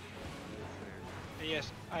 And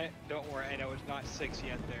yes, don't worry. I know it's not 6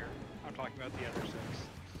 yet. There, I'm talking about the other 6.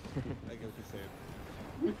 I get what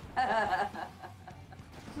you're saying.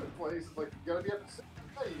 in place. It's like, you gotta be up to 6.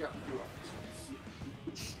 You got to do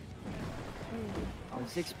it. On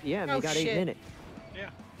 6 p.m. Oh, you got shit. 8 minutes. Yeah.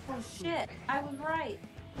 Oh shit! I was right.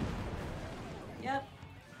 Yep.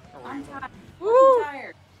 I'm tired. Woo! I'm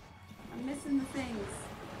tired. I'm missing the things.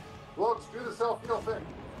 Looks, do the self-heal thing.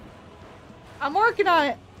 I'm working on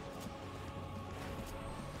it.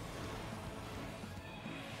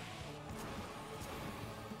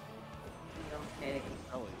 Okay.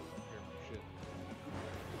 Ellie, here, shit.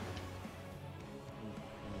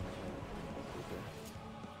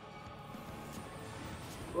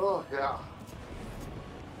 Oh, yeah.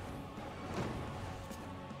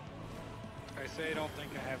 I say I don't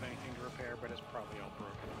think I have anything to repair, but it's probably all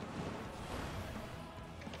broken.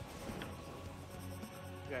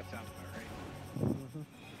 That sounds about right.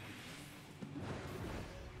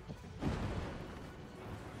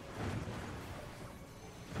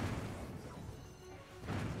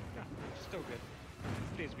 Yeah, still good.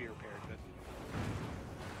 Needs to be repaired,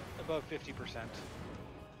 but above 50%.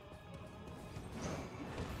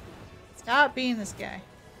 Stop being this guy.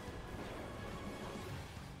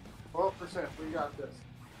 12%. We got this.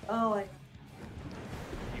 Oh,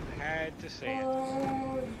 You had to say it.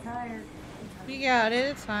 I'm tired. We got it.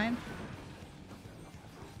 It's fine.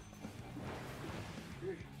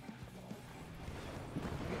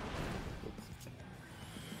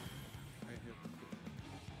 Right here.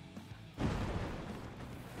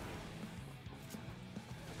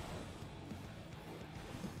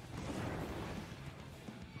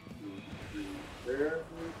 There.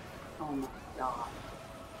 Oh my god.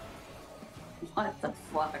 What the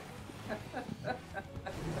fuck?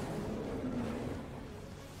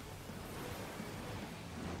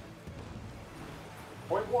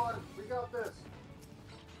 Point 1. We got this.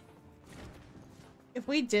 If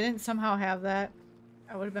we didn't somehow have that,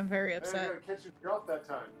 I would have been very And upset. you got a kitchen shelf that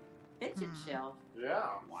time. Kitchen shelf. Yeah.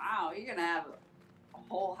 Wow, you're gonna have a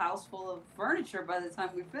whole house full of furniture by the time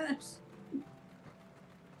we finish.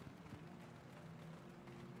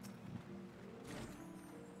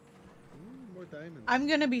 More diamonds. I'm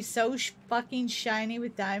gonna be so fucking shiny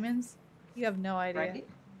with diamonds. You have no idea. Right?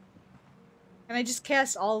 Can I just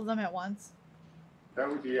cast all of them at once? That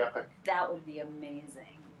would be epic. That would be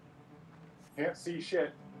amazing. Can't see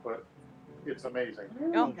shit, but it's amazing.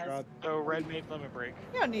 Oh, God. So red made limit break.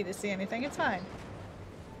 You don't need to see anything. It's fine.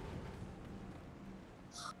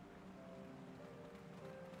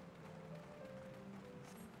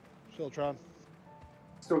 Shiltron.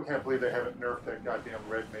 Still can't believe they haven't nerfed that goddamn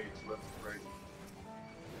red mage list right.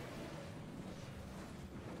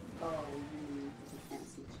 Oh, you can't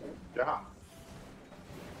see shit. Yeah.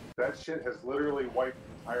 That shit has literally wiped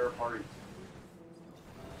entire parties.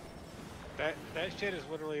 That shit has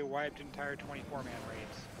literally wiped entire 24-man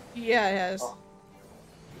raids. Yeah, it has. Oh.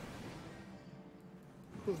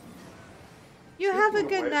 You have a Speaking of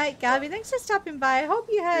good which, night, Gabby. Thanks for stopping by. I hope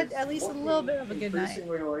you had It's at least a looking little bit of a good night.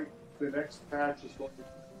 Increasingly like the next patch is going to.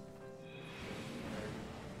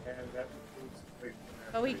 And that includes like,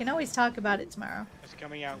 But we can always talk about it tomorrow. It's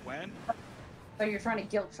coming out when? So you're trying to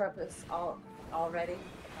guilt trip us all already?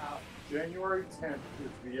 January 10th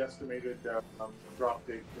is the estimated drop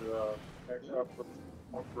date for the next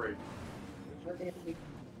upgrade. What day of the week?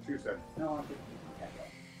 Tuesday. No, okay.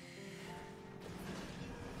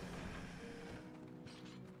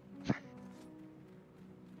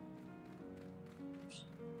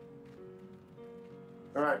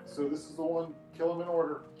 Alright, so this is the one. Kill him in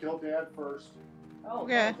order. Kill Dad first. Oh,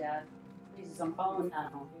 Okay. okay. Dad. Jesus, I'm following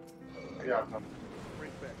now. Yeah,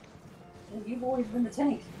 Right back. You've always been the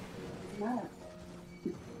tank. Doesn't matter.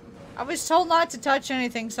 I was told not to touch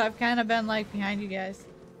anything, so I've kind of been like behind you guys.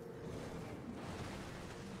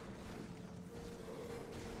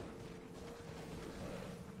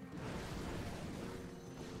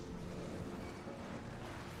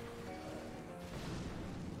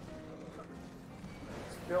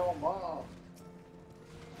 kill Mom.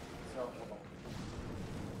 So,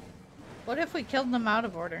 What if we killed them out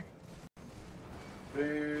of order?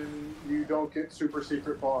 then you don't get super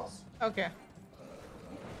secret boss. Okay.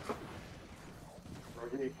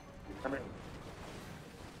 Rogi, come in.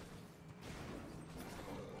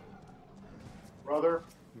 Brother.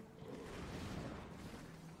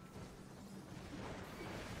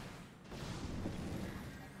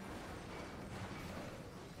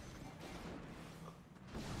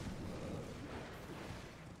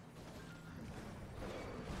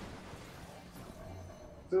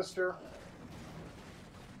 Sister.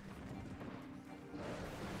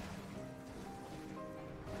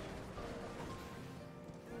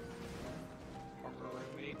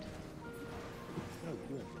 Wait. Oh,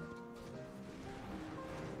 good.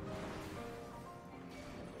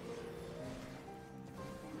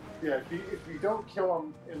 Yeah, if you don't kill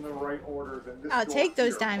them in the right order, then this I'll door take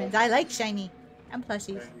those here diamonds. opens, I like shiny. And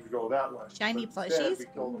plushies. and you go that way. Shiny But instead, plushies? we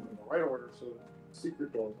kill them in the right order, so the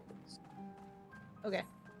secret door opens. Okay.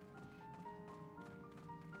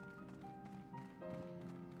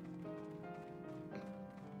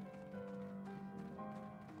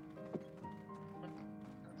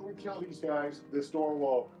 After we kill these guys, this door will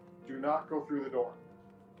open. Do not go through the door.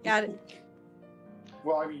 Got it.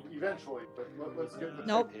 Well, I mean, eventually, but let's get the...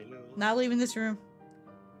 Nope. Not leaving this room.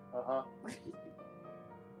 Uh-huh.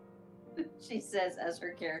 She says as her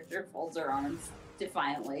character folds her arms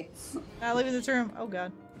defiantly. Not leaving this room. Oh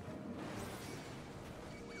god.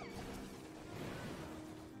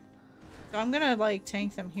 So I'm gonna like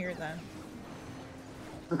tank them here then.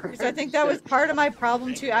 Because I think that was part of my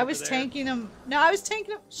problem too. I was tanking them. No, I was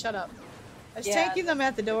tanking them. Shut up. I was tanking them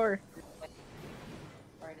at the door.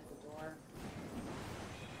 Right at the door.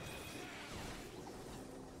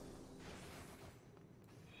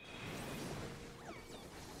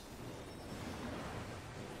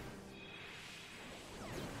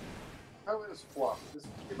 How is Fluff? This is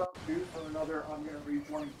about to do for another. I'm going to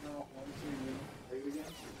rejoin now once and play it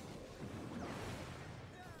again.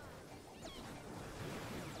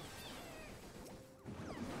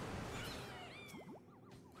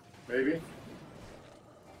 Maybe.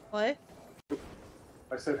 What?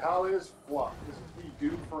 I said, how is Fluff? This is we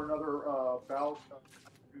due for another bout of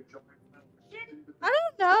I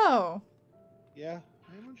don't know. Yeah,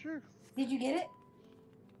 I'm not sure. Did you get it?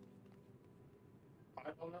 I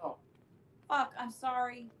don't know. Fuck, I'm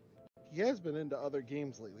sorry. He has been into other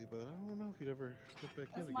games lately, but I don't know if he'd ever get back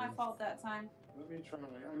in That's again. my fault that time. Let me try.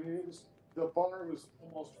 I mean, the bar was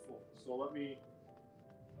almost full, so let me.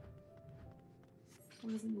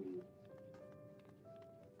 What does it mean?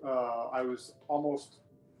 I was almost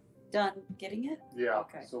Done getting it? yeah.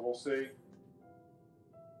 Okay. So we'll see.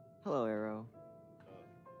 Hello, Arrow.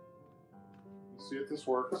 We'll see if this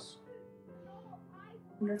works. I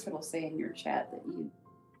wonder if it'll say in your chat that you.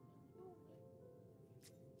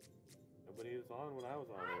 Nobody was on when I was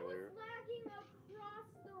on earlier. I was lagging across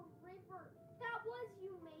the river. That was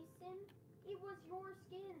you, Mason. It was your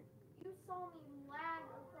skin. You saw me lag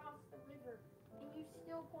across the river, and you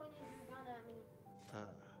still pointed your gun at me.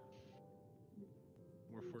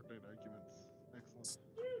 More Fortnite arguments. Excellent.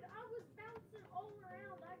 Dude, I was bouncing all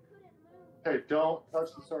around. I couldn't move. Hey, don't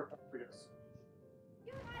touch the sarcophagus.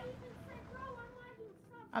 Dude, I even said, bro, I'm lagging.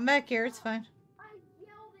 Stop. I'm back here. It's fine. I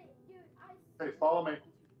yelled it, dude. Hey, follow me.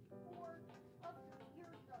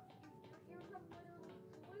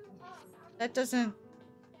 That doesn't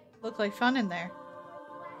look like fun in there.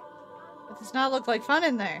 It does not look like fun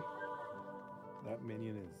in there. That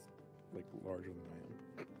minion is like larger than I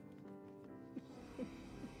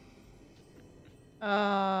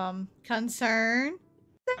am. Concern.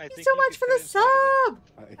 I Thank you think so you much could for the fit inside of sub.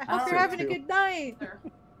 I I hope you're having a too. good night.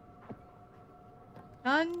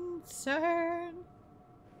 Concern.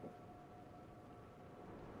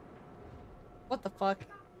 What the fuck?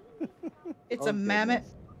 It's Oh, a mammoth.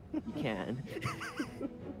 goodness. You can.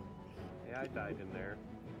 Yeah, I died in there.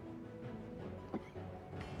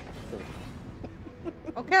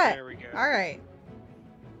 Okay. There we go. All right.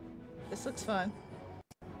 This looks fun.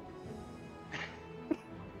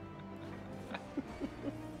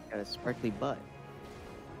 Got a sparkly butt.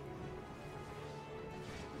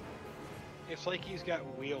 It's like he's got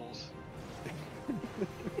wheels.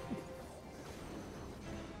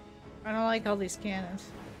 I don't like all these cannons.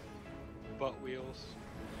 Butt wheels.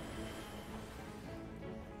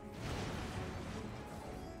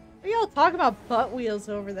 What are y'all talking about butt wheels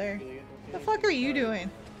over there? The fuck are you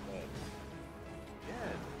doing?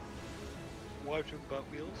 Watching butt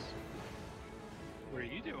wheels? What are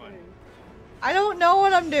you doing? I don't know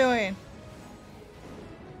what I'm doing.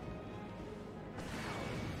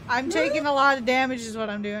 I'm taking a lot of damage is what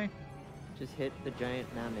I'm doing. Just hit the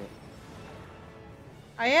giant mammoth.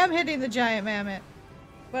 I am hitting the giant mammoth.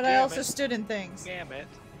 But I Damn also it. stood in things. Damn it.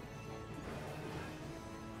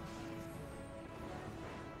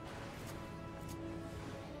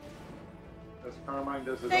 As Carmine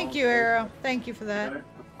does his Thank own you, thing. Arrow. Thank you for that. Minute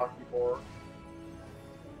for Hockey Horror.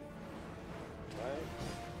 Right?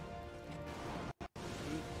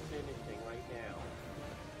 Keep finishing right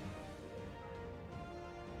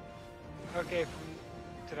now. Okay,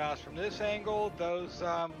 from this angle, those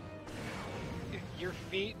your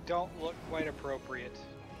feet don't look quite appropriate.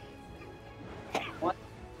 What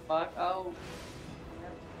the fuck? Oh.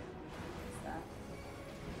 What's that?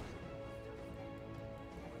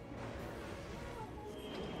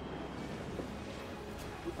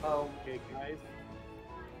 Oh, okay, guys.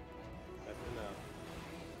 That's enough.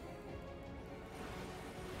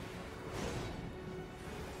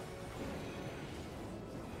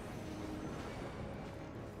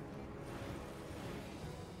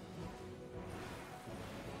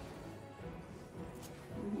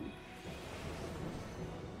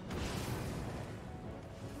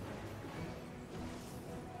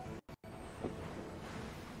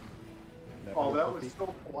 that was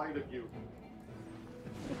so polite of you.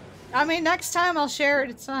 I mean, next time I'll share it.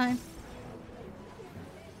 It's fine.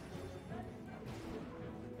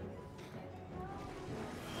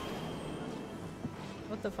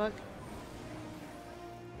 What the fuck?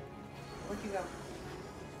 Where'd you go?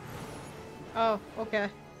 Oh, okay.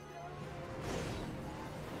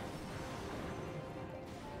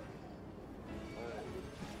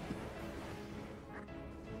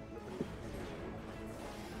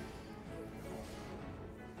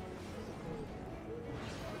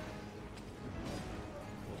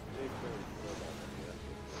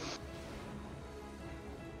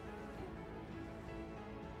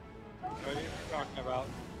 What are you talking about?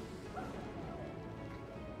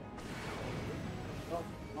 Oh,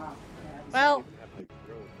 wow. Yeah, Well,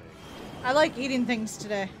 I like eating things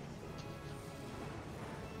today.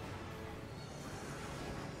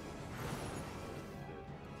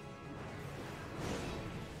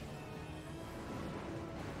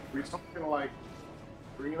 We talking like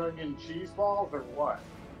green onion cheese balls or what?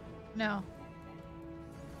 No.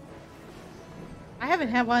 I haven't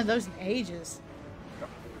had one of those in ages.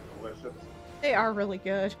 Delicious. They are really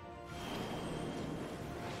good.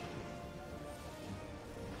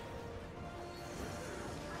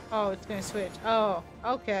 Oh, it's gonna switch. Oh,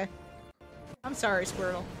 okay. I'm sorry,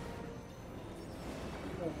 Squirtle.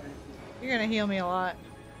 You're gonna heal me a lot.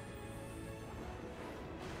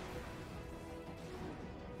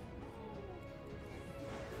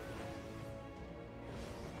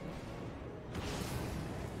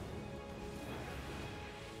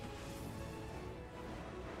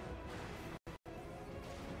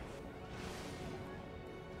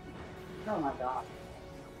 Oh my god.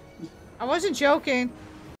 I wasn't joking.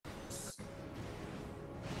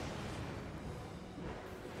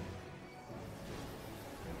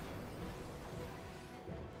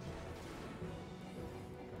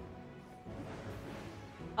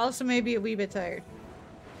 Also, maybe a wee bit tired.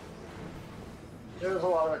 There's a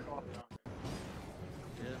lot of that going on.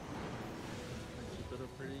 Yeah. Keep it a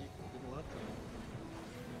pretty good lot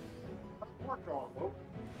How's work going, Luke?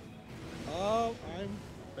 I'm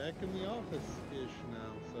back in the office-ish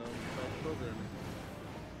now, so back programming.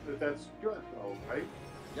 That's good though, right?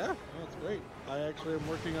 Yeah, no, it's great. I actually am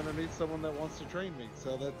working underneath someone that wants to train me,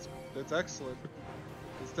 so that's excellent.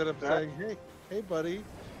 Instead of saying, hey buddy,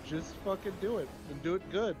 just fucking do it, and do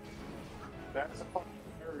it good. That's a fucking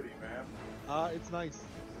parody, man. It's nice.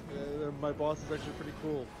 My boss is actually pretty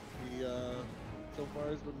cool. He, so far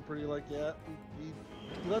has been pretty like, yeah,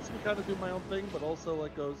 he lets me kind of do my own thing, but also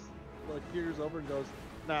like goes, like peers over and goes,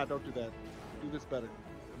 nah, don't do that. Do this better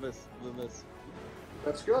than this.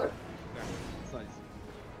 That's good. Yeah, it's nice.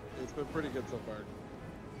 It's been pretty good so far.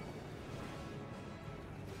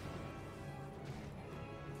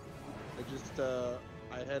 I just,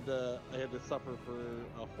 I had to suffer for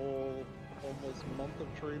a whole almost month of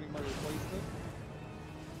training my replacement.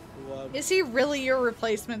 Who, Is he really your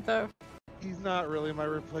replacement, though? he's not really my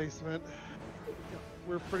replacement.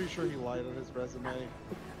 We're pretty sure he lied on his resume.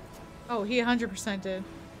 Oh, he 100% did.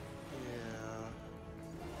 Yeah.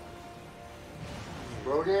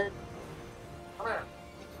 Rogan, come here.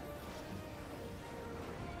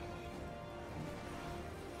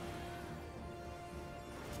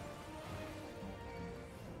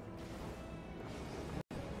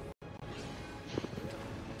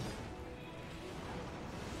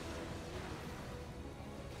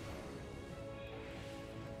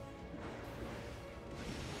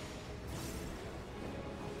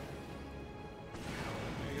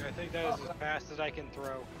 I think that is as fast as I can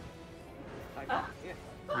throw. Yeah.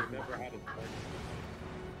 You've never had it start.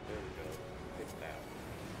 There we go. Fix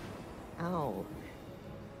that. Ow.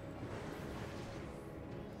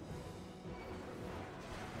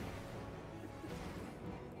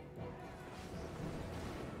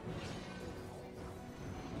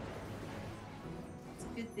 It's a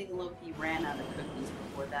good thing Loki ran out of cookies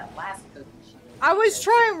before that last cookie. I was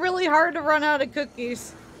trying really hard to run out of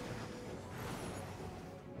cookies.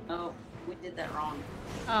 Oh, we did that wrong.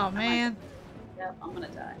 Oh, man. Yep, I'm gonna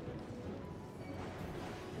die.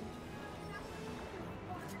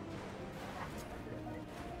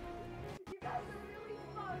 You guys are really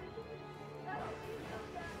smart. That'll be so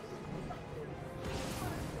bad.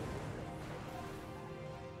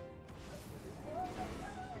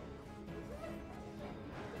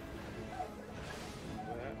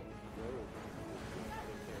 That road.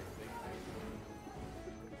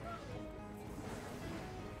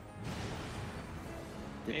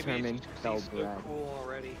 Determined Maybe fell he's so brat. cool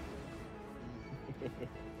already.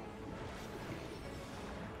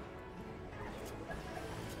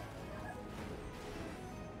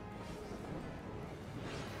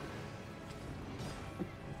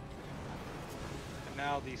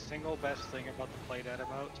 Now, the single best thing about the play dead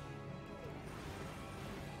emote.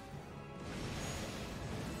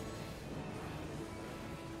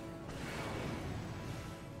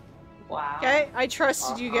 Wow. Okay, I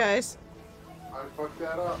trusted you guys. I fucked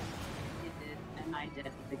that up. You did, and I did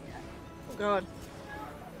again. Oh god.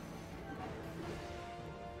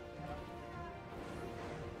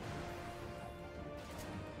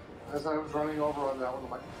 As I was running over on that one, I'm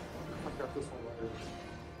like, I got this one later.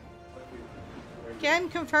 Can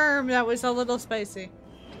confirm that was a little spicy.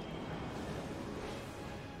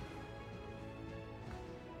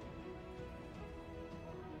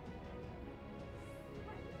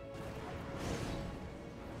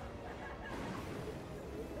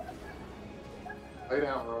 Lay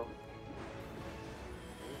down, Rogue.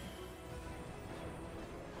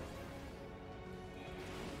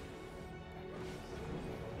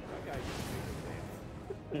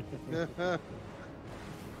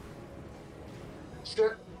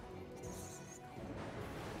 Shit.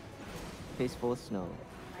 Face full of snow.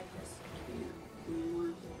 I just can't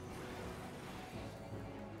anymore.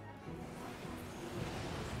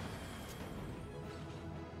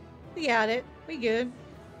 We got it. We good.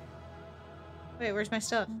 Wait, where's my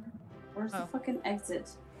stuff? Where's Oh. the fucking exit?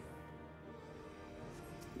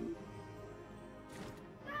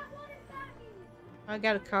 I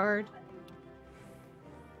got a card.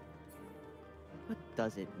 What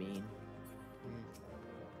does it mean?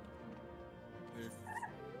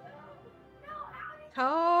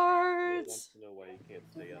 Cards. To know why you can't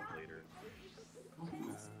stay up later.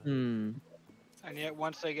 Hmm. And yet,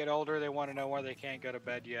 once they get older, they want to know why they can't go to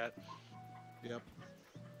bed yet. Yep.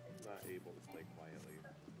 Not able to play quietly.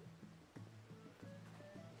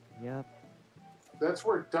 Yep. That's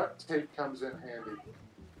where duct tape comes in handy.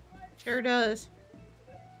 Sure does.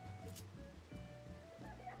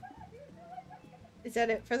 Is that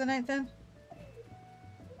it for the night then?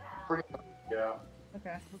 Pretty much, yeah.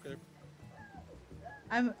 Okay. Okay.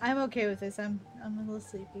 I'm okay with this. I'm a little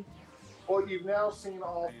sleepy. Well, you've now seen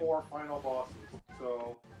all 4 final bosses,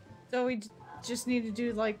 so So we just need to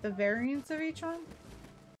do like the variants of each one?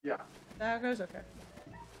 yeah. That goes okay.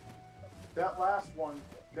 That last one,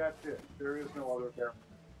 that's it. There is no other there.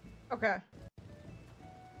 Okay.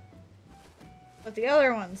 But the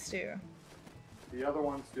other ones do. The other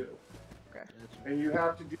ones do. Okay. And you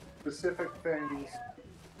have to do specific things.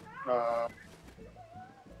 Oh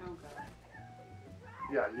god.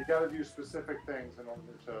 Yeah, you got to do specific things in order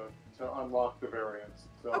to unlock the variants.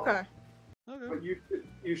 So, Okay. Okay. But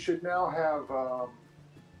you should now have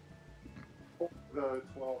the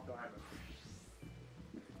 12 diamonds.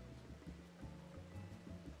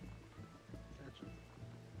 Gotcha.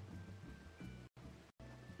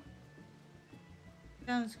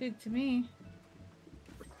 Sounds good to me.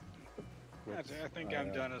 I think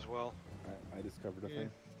I'm done as well. I discovered a Yeah.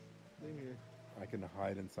 thing. Same here. I can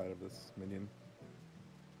hide inside of this minion.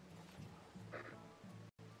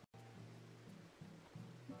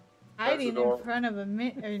 Hiding in adorable. front of a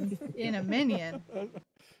in a minion.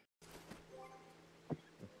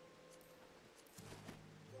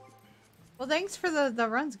 Well, thanks for the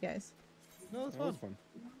runs, guys. No, it's That was fun. fun.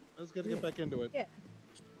 I was gonna get back into it. Yeah.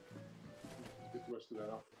 Get the rest of that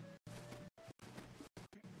off.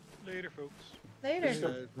 Later, folks. Later.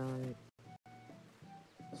 Yeah. Right.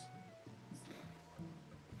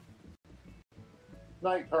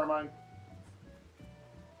 Night, Carmine.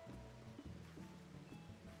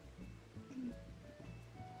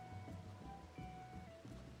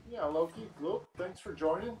 Yeah, Loki. Look, thanks for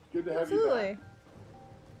joining. Good to have you Absolutely.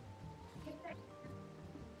 back.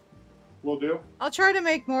 Will do. I'll try to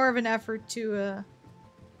make more of an effort to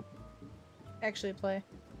actually play.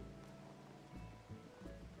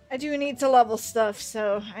 I do need to level stuff,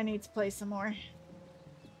 so I need to play some more.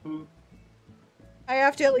 I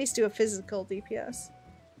have to at least do a physical DPS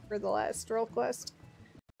for the last role quest.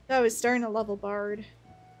 So I was starting to level Bard.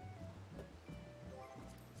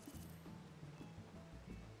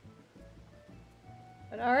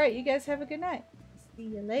 But alright, you guys have a good night. See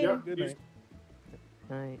you later. Yep. Good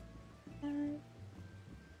night. Night.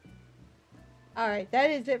 Alright, that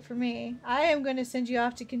is it for me. I am going to send you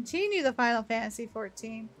off to continue the Final Fantasy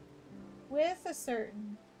XIV with a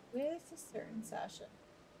certain Sasha.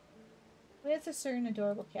 With a certain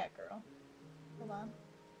adorable cat girl. Hold on.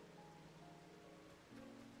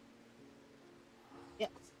 Yes,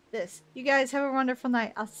 this. You guys have a wonderful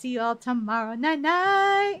night. I'll see you all tomorrow. Night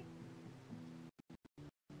night!